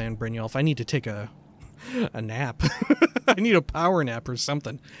 Karliah and Brynjolf. I need to take a nap. I need a power nap or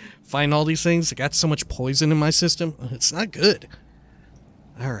something. Find all these things. I got so much poison in my system. It's not good.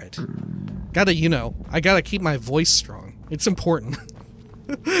 Alright. Gotta, you know, I gotta keep my voice strong. It's important.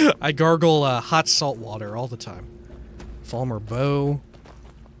 I gargle hot salt water all the time. Falmer bow.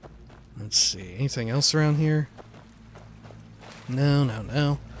 Let's see, anything else around here? No, no,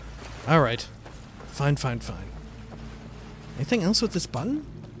 no. Alright. Fine, fine, fine. Anything else with this button?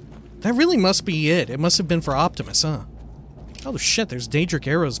 That really must be it. It must have been for Optimus, huh? Oh shit, there's Daedric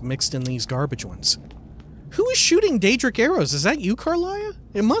arrows mixed in these garbage ones. Who is shooting Daedric arrows? Is that you, Karliah?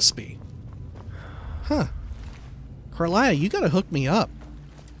 It must be. Huh. Karliah, you gotta hook me up.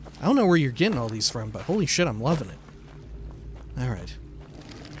 I don't know where you're getting all these from, but holy shit, I'm loving it. Alright.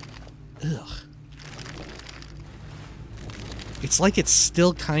 Ugh. It's like it's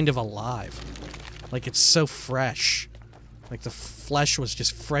still kind of alive. Like it's so fresh. Like the flesh was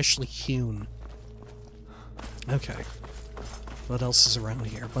just freshly hewn. Okay. What else is around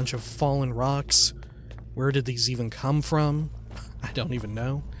here? A bunch of fallen rocks. Where did these even come from? I don't even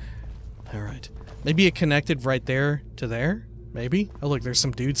know. Alright. Maybe it connected right there to there? Maybe? Oh look, there's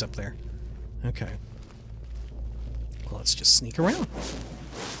some dudes up there. Okay. Well, let's just sneak around.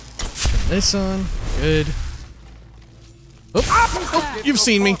 Turn this on. Good. Oh, oh, you've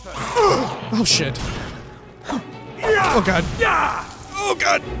seen me. Oh shit. Oh god. Oh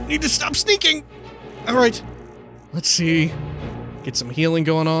god. Need to stop sneaking. Alright. Let's see. Get some healing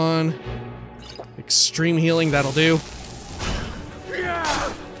going on. Extreme healing, that'll do.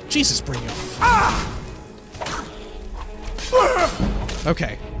 Jesus, Brynjolf.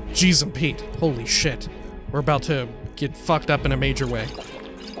 Okay. Jeez and Pete. Holy shit. We're about to get fucked up in a major way.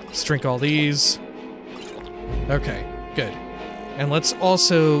 Let's drink all these. Okay, good. And let's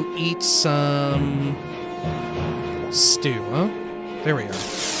also eat some stew, huh? There we are.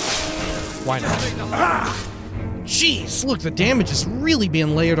 Why not? Jeez, look, the damage is really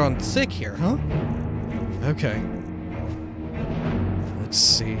being layered on thick here, huh? Okay. Let's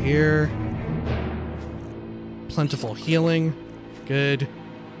see here. Plentiful healing. Good.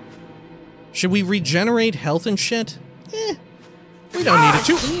 Should we regenerate health and shit? Eh. We don't need it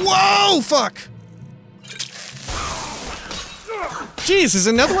to. Whoa, fuck! Jeez, is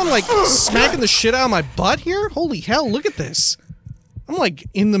another one like smacking the shit out of my butt here? Holy hell, look at this. I'm like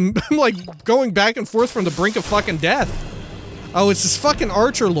I'm like going back and forth from the brink of fucking death. Oh, it's this fucking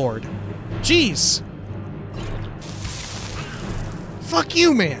Archer Lord. Jeez. Fuck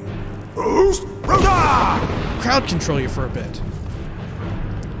you, man. Crowd control you for a bit.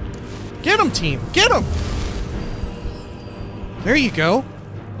 Get him, team. Get him. There you go.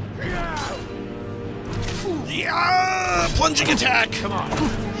 Yeah, plunging attack. Come on,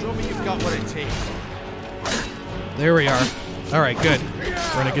 show me you've got what it takes. There we are. All right, good.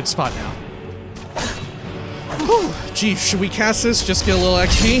 We're in a good spot now. Whew. Gee, should we cast this? Just get a little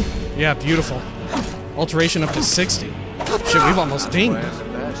XP? Yeah, beautiful. Alteration up to 60. Shit, we've almost dinged.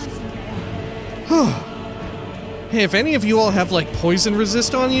 Hey, if any of you all have like poison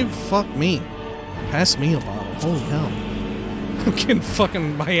resist on you, fuck me. Pass me a bottle. Holy hell. I'm getting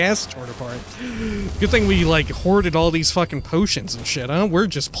fucking my ass torn apart. Good thing we like hoarded all these fucking potions and shit, huh? We're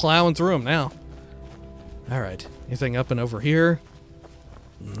just plowing through them now. Alright, anything up and over here?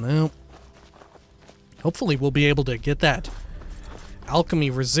 Nope. Hopefully we'll be able to get that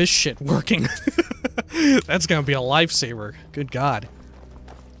alchemy resist shit working. That's gonna be a lifesaver. Good god.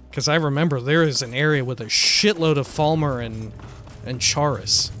 Because I remember there is an area with a shitload of Falmer and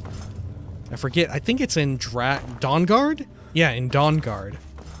Charis. I forget, I think it's in Dawnguard? Yeah, in Dawnguard.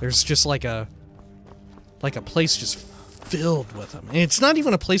 There's just like a place just filled with them. And it's not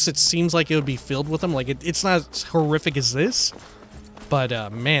even a place that seems like it would be filled with them. Like, it's not as horrific as this.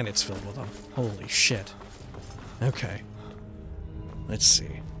 But, man, it's filled with them. Holy shit. Okay. Let's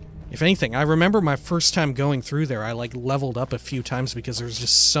see. If anything, I remember my first time going through there, I, like, leveled up a few times because there was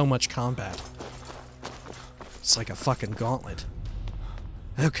just so much combat. It's like a fucking gauntlet.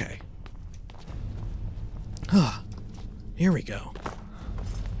 Okay. Here we go.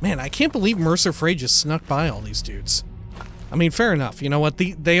 Man, I can't believe Mercer Frey just snuck by all these dudes. I mean, fair enough. You know what?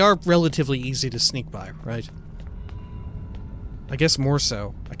 They are relatively easy to sneak by, right? I guess more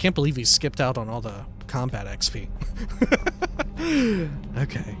so. I can't believe he skipped out on all the combat XP.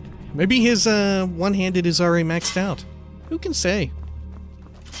 Okay. Maybe his one-handed is already maxed out. Who can say?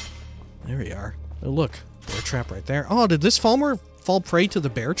 There we are. Oh, look. Bear trap right there. Oh, did this Falmer fall prey to the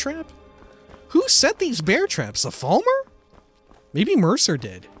bear trap? Who set these bear traps? The Falmer? Maybe Mercer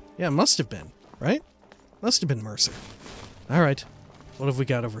did. Yeah, it must have been, right? Must have been Mercer. Alright. What have we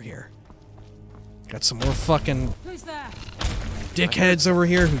got over here? Got some more fucking dickheads over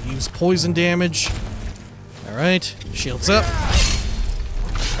here who use poison damage. Alright. Shields up.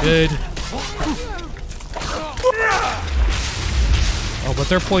 Good. Oh, but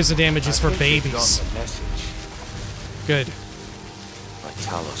their poison damage is for I think they've babies. got the message. Good. By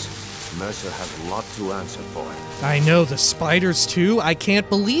Talos, Mercer has a lot to answer for. I know, the spiders too? I can't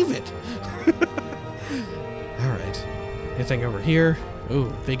believe it. Alright. Anything over here?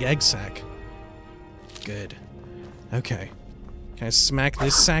 Ooh, big egg sack. Good. Okay. Can I smack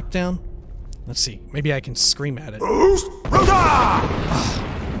this sack down? Let's see. Maybe I can scream at it.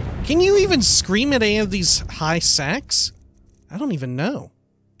 Can you even scream at any of these high sacks? I don't even know.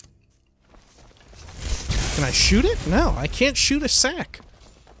 Can I shoot it? No, I can't shoot a sack.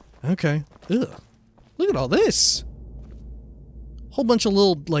 Okay. Ugh. Look at all this. Whole bunch of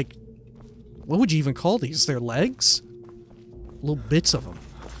little, like, what would you even call these? Their legs? Little bits of them.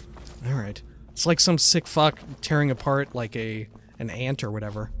 Alright. It's like some sick fuck tearing apart like an ant or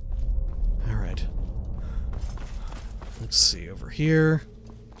whatever. Alright. Let's see, over here.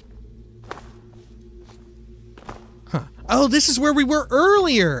 Huh. Oh, this is where we were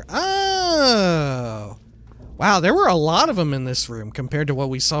earlier! Oh! Wow, there were a lot of them in this room compared to what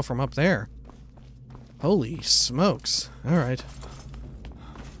we saw from up there. Holy smokes. Alright.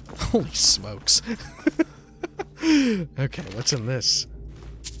 Holy smokes. Okay, what's in this?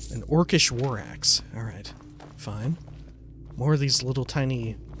 An orcish war axe. Alright, fine. More of these little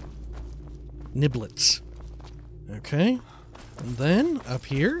tiny niblets. Okay. And then, up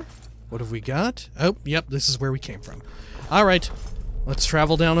here, what have we got? Oh, yep, this is where we came from. Alright, let's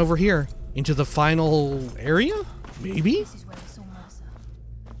travel down over here. Into the final area? Maybe? This is where we saw Mercer.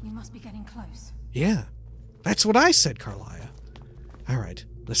 We must be getting close. Yeah. That's what I said, Karliah. Alright,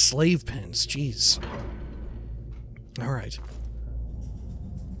 the slave pens, jeez. Alright.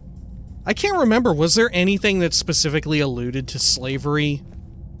 I can't remember, was there anything that specifically alluded to slavery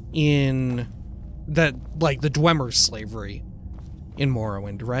in that, like, the Dwemer slavery in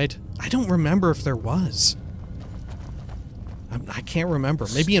Morrowind, right? I don't remember if there was. I can't remember.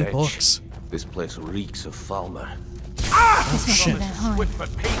 Maybe in books. This place reeks of Falmer. Oh, shit. With the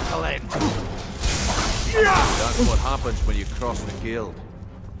people in. That's what happens when you cross the guild.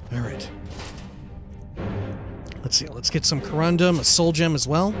 Alright. Let's see, let's get some corundum, a soul gem as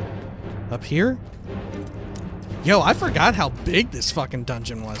well. Up here. Yo, I forgot how big this fucking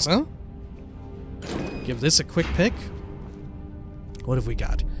dungeon was, huh? Give this a quick pick. What have we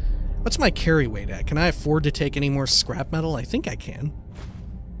got? What's my carry weight at? Can I afford to take any more scrap metal? I think I can.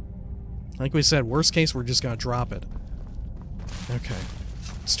 Like we said, worst case, we're just gonna drop it. Okay.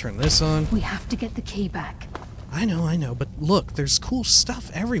 Let's turn this on. We have to get the key back. I know, but look, there's cool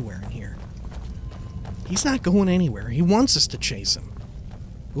stuff everywhere in here. He's not going anywhere. He wants us to chase him.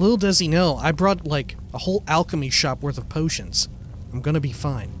 Little does he know, I brought, like, a whole alchemy shop worth of potions. I'm gonna be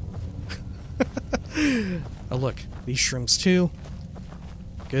fine. Oh, look. These shrooms, too.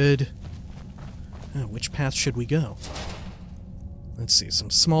 Good. Oh, which path should we go? Let's see. Some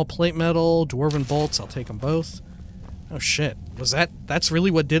small plate metal, dwarven bolts. I'll take them both. Oh, shit. Was that's really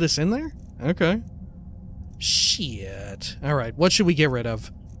what did us in there? Okay. Shit. Alright, what should we get rid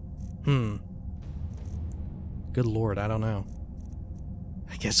of? Good lord, I don't know.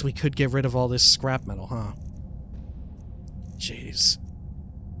 I guess we could get rid of all this scrap metal, huh? Jeez.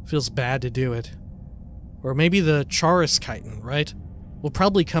 Feels bad to do it. Or maybe the Charis chitin, right? We'll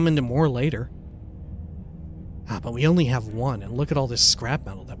probably come into more later. Ah, but we only have one, and look at all this scrap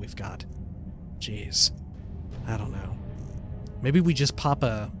metal that we've got. Jeez. I don't know. Maybe we just pop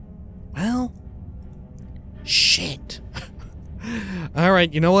a... Well... Shit.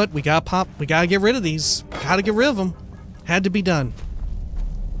 Alright, you know what? We gotta get rid of these. Gotta get rid of them. Had to be done.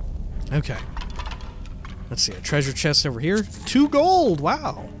 Okay. Let's see, a treasure chest over here. 2 gold!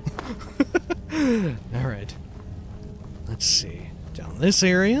 Wow! Alright. Let's see. Down this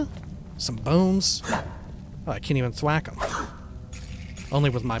area. Some bones. Oh, I can't even thwack them. Only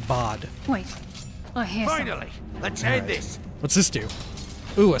with my bod. Wait. I hear something. Finally! Let's end this! What's this do?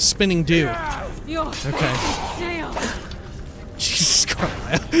 Ooh, a spinning dew. Okay. Jesus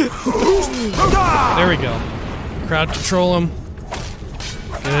Christ. There we go. Crowd control him.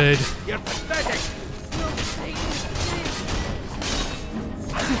 Good. You're pathetic!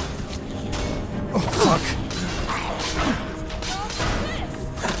 Oh, fuck.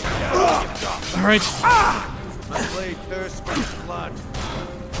 Alright. My blade thirsts for blood.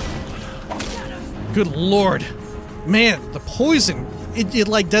 Good lord. Man, the poison, it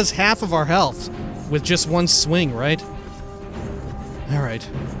like does half of our health with just one swing, right? Alright.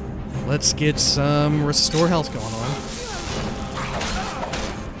 Let's get some restore health going on.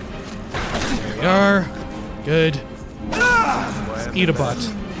 There we are. Good. Let's eat a butt.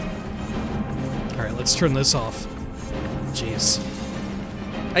 Alright, let's turn this off. Jeez.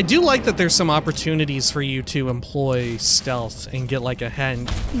 I do like that there's some opportunities for you to employ stealth and get like a hand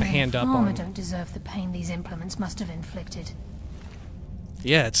up Farmer on. don't deserve the pain these implements must have inflicted.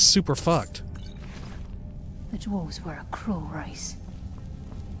 Yeah, it's super fucked. The dwarves were a cruel race.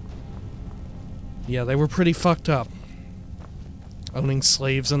 Yeah, they were pretty fucked up. Owning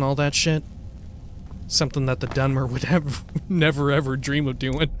slaves and all that shit. Something that the Dwemer would have never ever dream of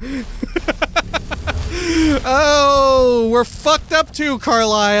doing. Oh, we're fucked up too,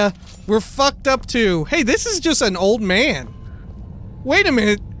 Karliah. We're fucked up too. Hey, this is just an old man. Wait a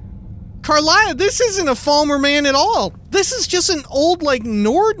minute. Karliah, this isn't a Falmer man at all. This is just an old, like,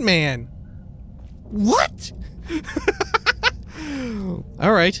 Nord man. What?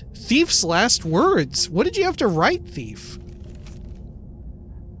 Alright. Thief's last words. What did you have to write, Thief?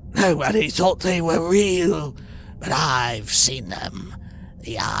 Nobody thought they were real, but I've seen them.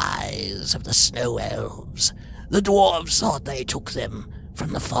 The eyes of the snow elves. The dwarves thought they took them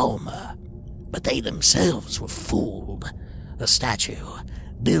from the Falmer, but they themselves were fooled. The statue,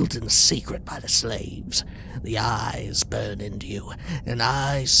 built in secret by the slaves. The eyes burn into you, and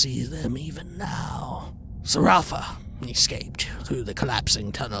I see them even now. Sarafa escaped through the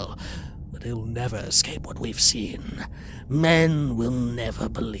collapsing tunnel, but he'll never escape what we've seen. Men will never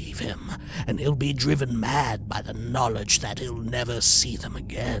believe him, and he'll be driven mad by the knowledge that he'll never see them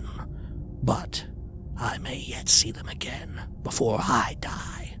again. But I may yet see them again before I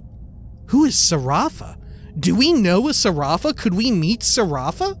die. Who is Sarafa? Do we know a Sarafa? Could we meet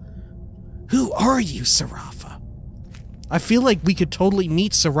Sarafa? Who are you, Sarafa? I feel like we could totally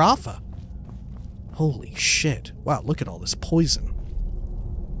meet Sarafa. Holy shit. Wow, look at all this poison.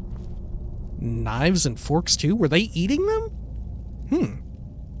 Knives and forks too? Were they eating them?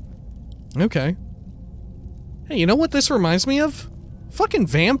 Okay. Hey, you know what this reminds me of? Fucking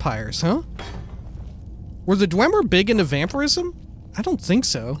vampires, huh? Were the Dwemer big into vampirism? I don't think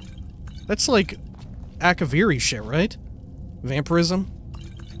so. That's like Akaviri shit, right? Vampirism?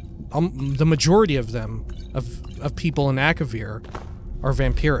 The majority of them, of people in Akavir, are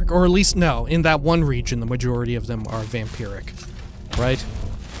vampiric. Or at least, no, in that one region, the majority of them are vampiric. Right?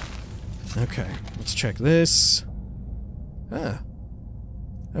 Okay, let's check this. Ah.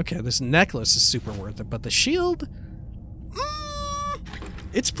 Okay, this necklace is super worth it, but the shield?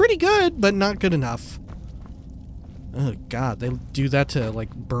 It's pretty good, but not good enough. Oh god, they do that to,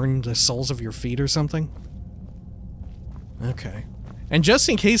 like, burn the soles of your feet or something? Okay. And just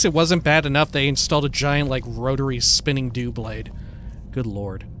in case it wasn't bad enough, they installed a giant, like, rotary spinning dew blade. Good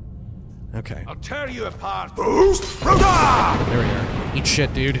lord. Okay. I'll tear you apart. There we are. Eat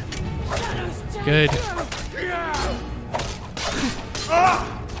shit, dude. Good.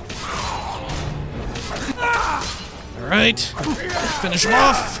 Alright. Finish him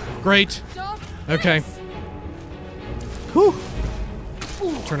off. Great. Okay. Whew.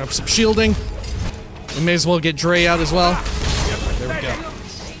 Turn up some shielding. We may as well get Dre out as well. There we go.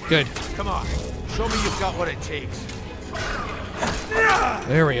 Good. Come on. Show me you've got what it takes.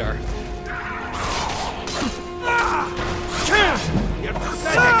 There we are.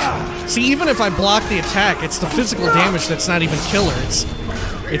 Fuck. See, even if I block the attack, it's the physical damage that's not even killer.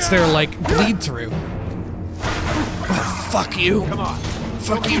 It's their, like, bleed through. Oh, fuck you. Come on.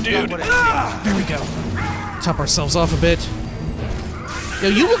 Fuck you, dude. There we go. Top ourselves off a bit. Yo,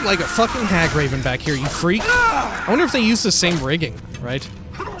 you look like a fucking hag raven back here, you freak. I wonder if they use the same rigging, right?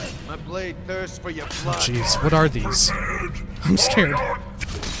 My blade thirsts for your blood. Jeez, what are these? I'm scared.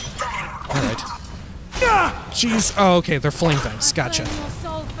 Alright. Jeez. Oh, okay, they're flame vents. Gotcha.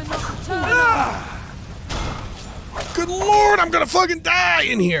 Good lord, I'm gonna fucking die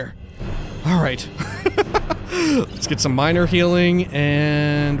in here. Alright. Let's get some minor healing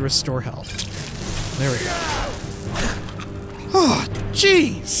and restore health. There we go. Oh,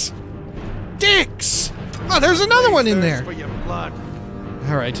 jeez. Dicks. Oh, there's another one in there.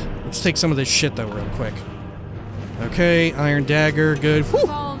 Alright, let's take some of this shit though real quick. Okay, iron dagger, good. Whew.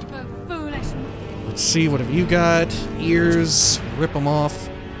 Let's see, what have you got? Ears, rip them off.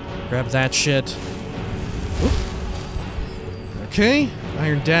 Grab that shit. Whoop. Okay,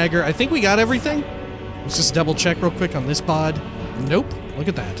 iron dagger. I think we got everything. Let's just double check real quick on this pod. Nope, look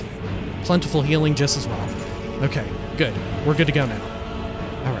at that. Plentiful healing just as well. Okay, good. We're good to go now.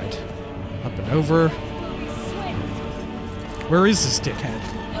 Alright. Up and over. Where is this dickhead?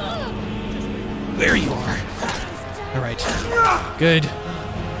 There you are. Alright. Good.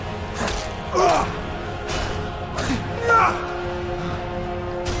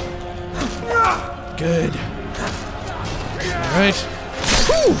 Good. Alright.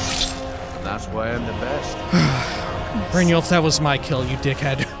 Whew! That's why I'm the best. Brynjolf, that was my kill, you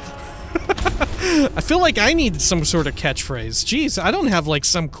dickhead. I feel like I need some sort of catchphrase. Jeez, I don't have like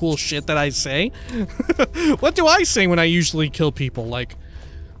some cool shit that I say. What do I say when I usually kill people? Like,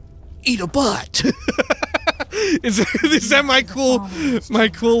 Eat a butt. is that my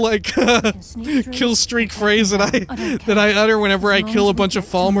cool like kill streak phrase that I utter whenever I kill a bunch of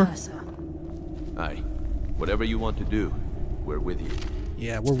Falmer? Aye. Whatever you want to do, we're with you.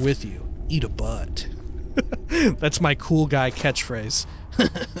 Yeah, we're with you. Eat a butt. That's my cool guy catchphrase.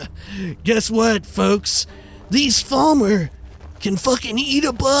 Guess what, folks? These Falmer can fucking eat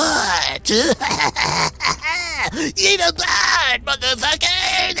a butt. Eat a butt,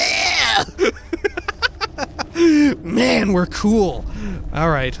 motherfucker! Man, we're cool. All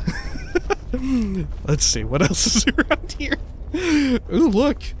right. Let's see what else is around here. Ooh,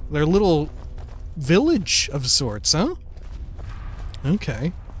 look, their little village of sorts, huh?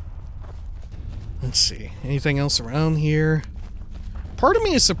 Okay. Let's see. Anything else around here? Part of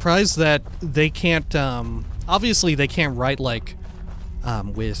me is surprised that they can't, obviously they can't write, like,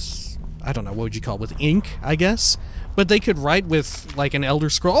 with, I don't know, what would you call it, with ink, I guess? But they could write with, like, an Elder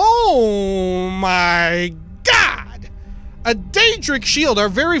Scroll. Oh my god! A Daedric shield, our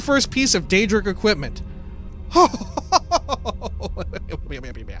very first piece of Daedric equipment. I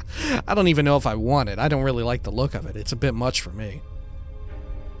don't even know if I want it. I don't really like the look of it. It's a bit much for me.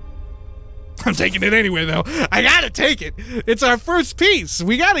 I'm taking it anyway, though. I gotta take it. It's our first piece.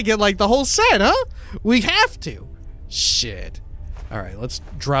 We gotta get, like, the whole set, huh? We have to. Shit. Alright, let's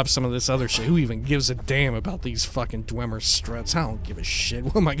drop some of this other shit. Who even gives a damn about these fucking Dwemer struts? I don't give a shit.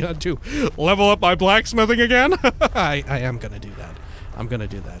 What am I gonna do? Level up my blacksmithing again? I am gonna do that. I'm gonna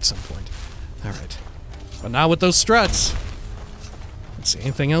do that at some point. Alright. But not with those struts. Let's see,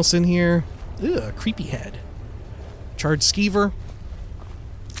 anything else in here? Ugh, a creepy head. Charred skeever.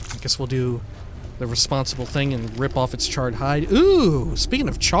 I guess we'll do the responsible thing and rip off its charred hide. Ooh, speaking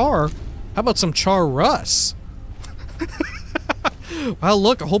of char, how about some char rust? Wow,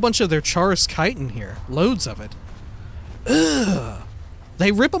 look, a whole bunch of their char is chitin here. Loads of it. Ugh.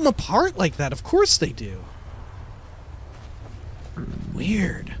 They rip them apart like that. Of course they do.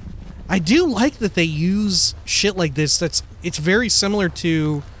 Weird. I do like that they use shit like this. It's very similar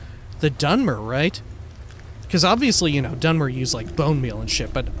to the Dwemer, right? Because obviously, you know, Dwemer use like bone meal and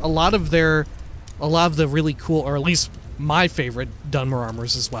shit, but a lot of the really cool, or at least my favorite Dwemer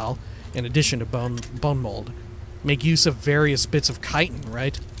armors as well, in addition to bone mold, make use of various bits of chitin,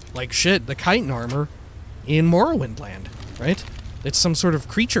 right? Like shit, the chitin armor in Morrowind Land, right? It's some sort of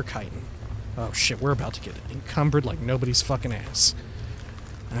creature chitin. Oh shit, we're about to get encumbered like nobody's fucking ass.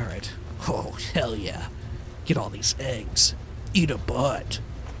 Alright. Oh, hell yeah. Get all these eggs. Eat a butt.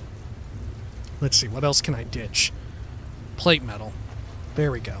 Let's see, what else can I ditch? Plate metal.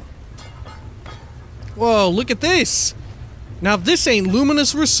 There we go. Whoa, look at this! Now, if this ain't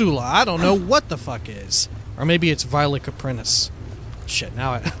Luminous Rasula, I don't know what the fuck is. Or maybe it's Violet Caprinus. Shit,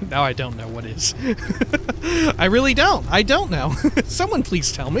 now I don't know what is. I really don't. I don't know. Someone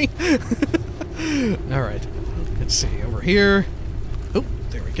please tell me. Alright. Let's see, over here. Oh,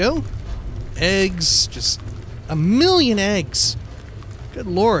 there we go. Eggs. Just a million eggs. Good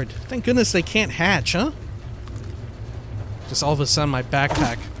lord. Thank goodness they can't hatch, huh? Just all of a sudden my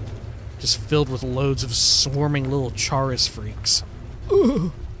backpack just filled with loads of swarming little Charis freaks.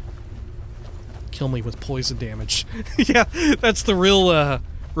 Ooh. Kill me with poison damage. Yeah, that's the real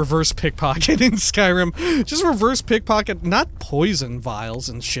reverse pickpocket in Skyrim. Just reverse pickpocket, not poison vials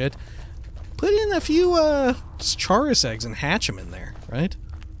and shit. Put in a few Charis eggs and hatch them in there, right?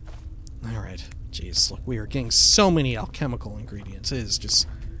 Alright. Jeez, look, we are getting so many alchemical ingredients. It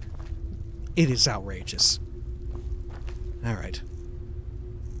is outrageous. Alright.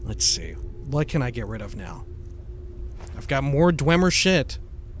 Let's see. What can I get rid of now? I've got more Dwemer shit.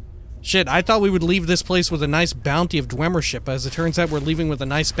 Shit, I thought we would leave this place with a nice bounty of Dwemer shit, but as it turns out we're leaving with a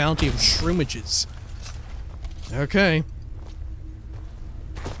nice bounty of shroomages. Okay.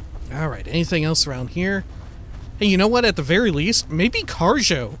 Alright, anything else around here? Hey, you know what? At the very least, maybe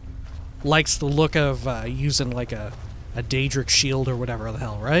Karjo likes the look of using like a Daedric shield or whatever the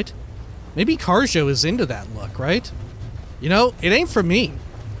hell, right? Maybe Karjo is into that look, right? You know, it ain't for me.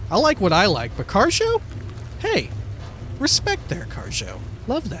 I like what I like, but Karjo? Hey, respect there, Karjo.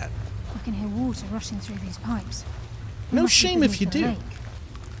 Love that. I can hear water rushing through these pipes. No shame if you do.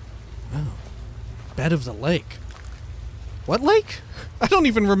 Oh, bed of the lake. What lake? I don't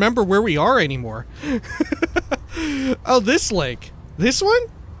even remember where we are anymore. Oh, this lake. This one?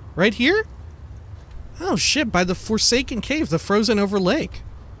 Right here? Oh shit, by the Forsaken Cave, the frozen over lake.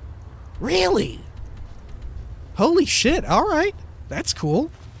 Really? Holy shit, alright. That's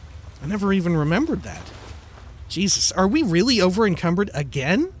cool. I never even remembered that. Jesus, are we really over encumbered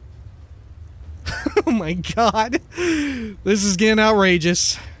again? Oh my god. This is getting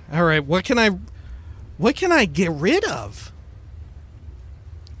outrageous. Alright, what can I get rid of?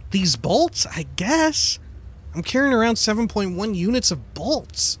 These bolts, I guess. I'm carrying around 7.1 units of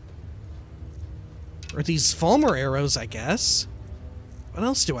bolts. Or these Falmer arrows, I guess. What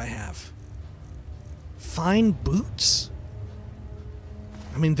else do I have? Fine boots?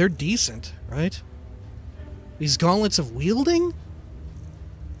 I mean, they're decent, right? These gauntlets of wielding?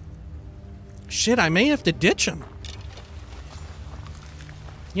 Shit, I may have to ditch them.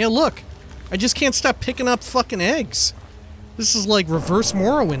 Yeah, look. I just can't stop picking up fucking eggs. This is like reverse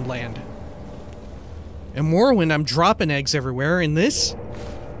Morrowind land. In Morrowind, I'm dropping eggs everywhere. In this,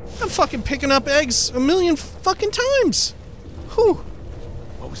 I'm fucking picking up eggs a million fucking times. Whew.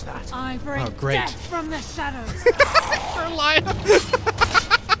 What was that? I bring great. death from the shadows. Karliah.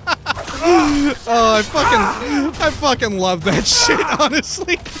 Oh, I fucking love that shit,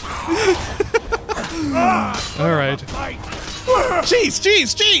 honestly. Alright.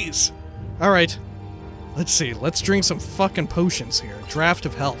 Jeez! Alright. Let's see. Let's drink some fucking potions here. Draft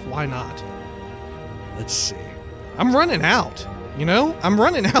of health. Why not? Let's see. I'm running out. You know? I'm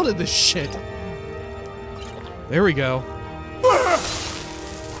running out of this shit. There we go.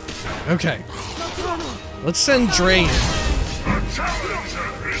 Okay. Let's send Dre in.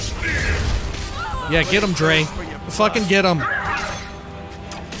 Yeah, get him, Dre. Fucking get him.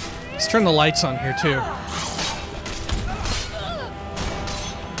 Let's turn the lights on here, too.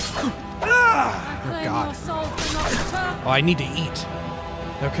 Oh, God. Oh, I need to eat.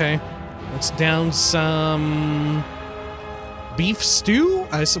 Okay. Let's down some... beef stew,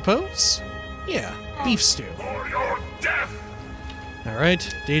 I suppose? Yeah, beef stew.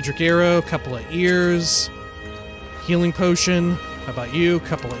 Alright, Daedric Arrow, couple of ears. Healing potion. How about you?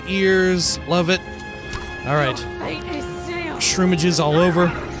 Couple of ears. Love it. Alright. Shroomages all over.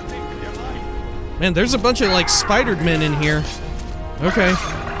 Man, there's a bunch of, like, spidered men in here. Okay.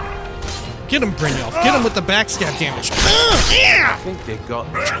 Get him, Brynjolf. Get him with the backstab damage. Yeah! I think they got...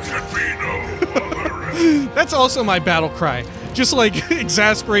 That's also my battle cry. Just, like,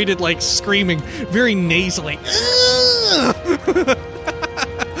 exasperated, like, screaming. Very nasally.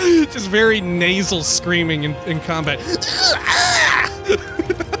 Just very nasal screaming in combat.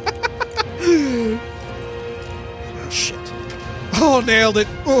 Oh, shit. Oh, nailed it.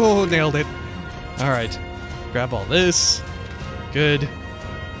 Oh, nailed it. Alright. Grab all this. Good.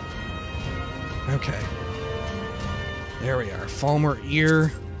 Okay. There we are. Falmer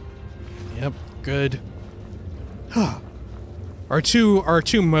ear. Yep, good. Our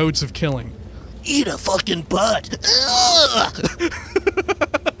two modes of killing. Eat a fucking butt.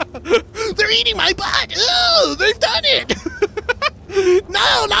 They're eating my butt. Oh, they've done it.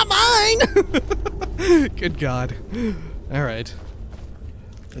 No, not mine. Good God. All right.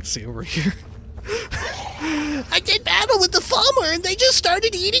 Let's see over here. I did battle with the Falmer and they just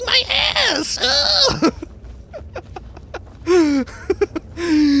started eating my ass. Oh.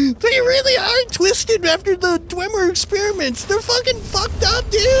 They really are twisted after the Dwemer experiments. They're fucking fucked up,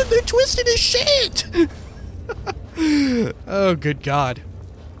 dude. They're twisted as shit. Oh, good God.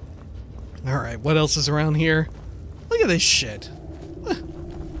 Alright, what else is around here? Look at this shit.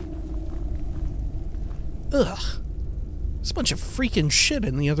 Ugh. There's a bunch of freaking shit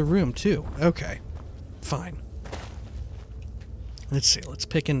in the other room, too. Okay. Fine. Let's see, let's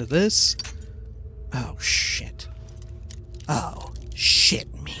pick into this. Oh, shit. Oh,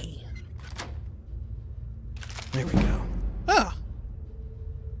 shit me. There we go. Ah!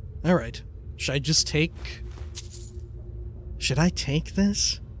 Alright. Should I just take... Should I take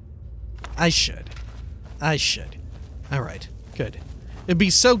this? I should. Alright, good. It'd be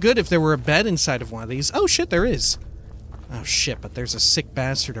so good if there were a bed inside of one of these. Oh shit, there is. Oh shit, but there's a sick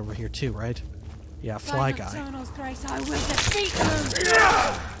bastard over here too, right? Yeah, fly guy.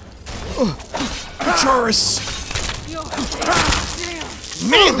 Taurus!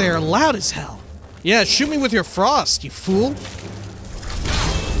 Man, they're loud as hell. Yeah, shoot me with your frost, you fool.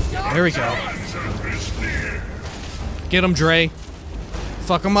 There we go. Get him, Dre.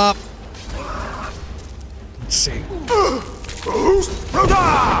 Fuck him up. Let's see. Oh,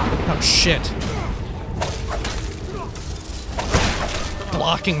 shit.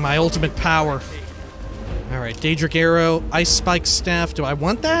 Blocking my ultimate power. Alright, Daedric Arrow, Ice Spike Staff. Do I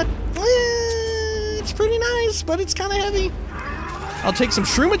want that? It's pretty nice, but it's kind of heavy. I'll take some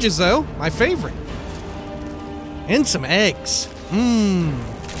shroomages, though. My favorite. And some eggs. Mmm.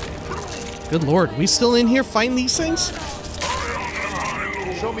 Good lord, we still in here fighting these things?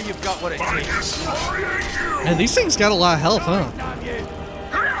 Show me you've got what it takes. Man, these things got a lot of health, huh?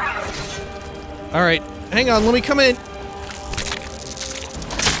 Alright, hang on, let me come in.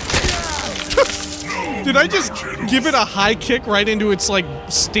 Did I just give it a high kick right into its, like,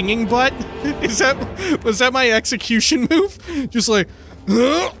 stinging butt? Was that my execution move? Just like,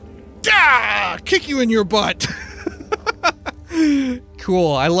 kick you in your butt.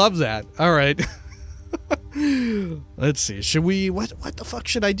 Cool, I love that. Alright. Let's see, should we, what the fuck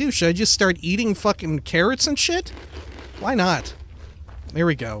should I do? Should I just start eating fucking carrots and shit? Why not? There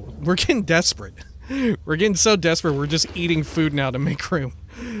we go. We're getting desperate. We're getting so desperate, we're just eating food now to make room.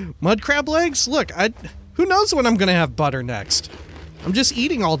 Mud crab legs? Look, who knows when I'm gonna have butter next? I'm just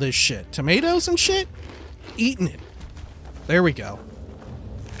eating all this shit. Tomatoes and shit? Eating it. There we go.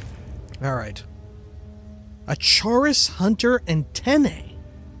 Alright. A Chaurus Hunter antennae.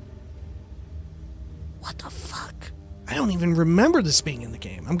 What the fuck? I don't even remember this being in the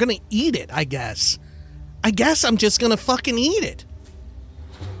game. I'm gonna eat it, I guess. I guess I'm just gonna fucking eat it.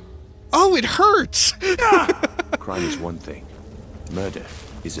 Oh, it hurts! Crime is one thing. Murder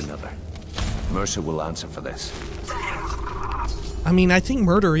is another. Mercer will answer for this. I mean, I think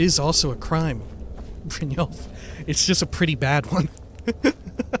murder is also a crime, Brynjolf. It's just a pretty bad one.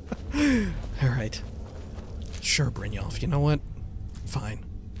 Alright. Sure, Brynjolf, you know what? Fine.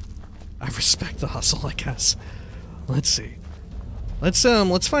 I respect the hustle, I guess. Let's see. Let's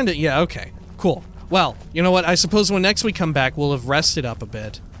find it. Yeah, okay. Cool. Well, you know what? I suppose when next we come back, we'll have rested up a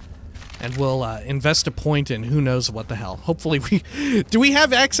bit. And we'll invest a point in who knows what the hell. Hopefully we... Do we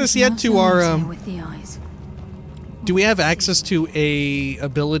have access yet to our... With the eyes. Do we have access to a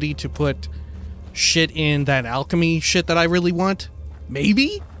ability to put shit in that alchemy shit that I really want?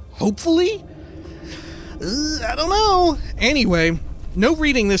 Maybe? Hopefully? I don't know. Anyway, no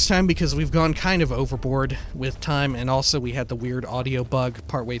reading this time because we've gone kind of overboard with time, and also we had the weird audio bug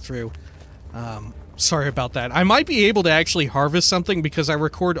partway through. Sorry about that. I might be able to actually harvest something because I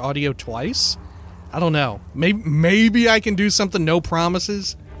record audio twice. I don't know. Maybe I can do something, no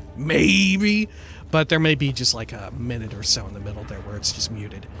promises. Maybe. But there may be just like a minute or so in the middle there where it's just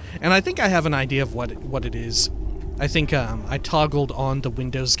muted. And I think I have an idea of what it is. I think I toggled on the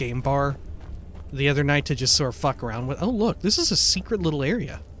Windows game bar the other night to just sort of fuck around with... Oh, look, this is a secret little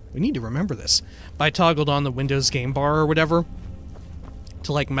area. We need to remember this. But I toggled on the Windows game bar or whatever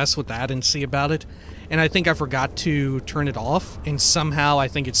to like mess with that and see about it. And I think I forgot to turn it off, and somehow I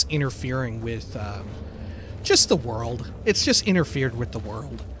think it's interfering with just the world. It's just interfered with the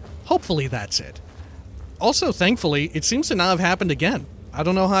world. Hopefully that's it. Also, thankfully, it seems to not have happened again. I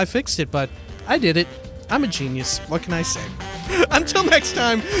don't know how I fixed it, but I did it. I'm a genius. What can I say? Until next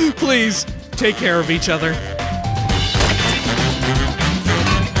time, please take care of each other.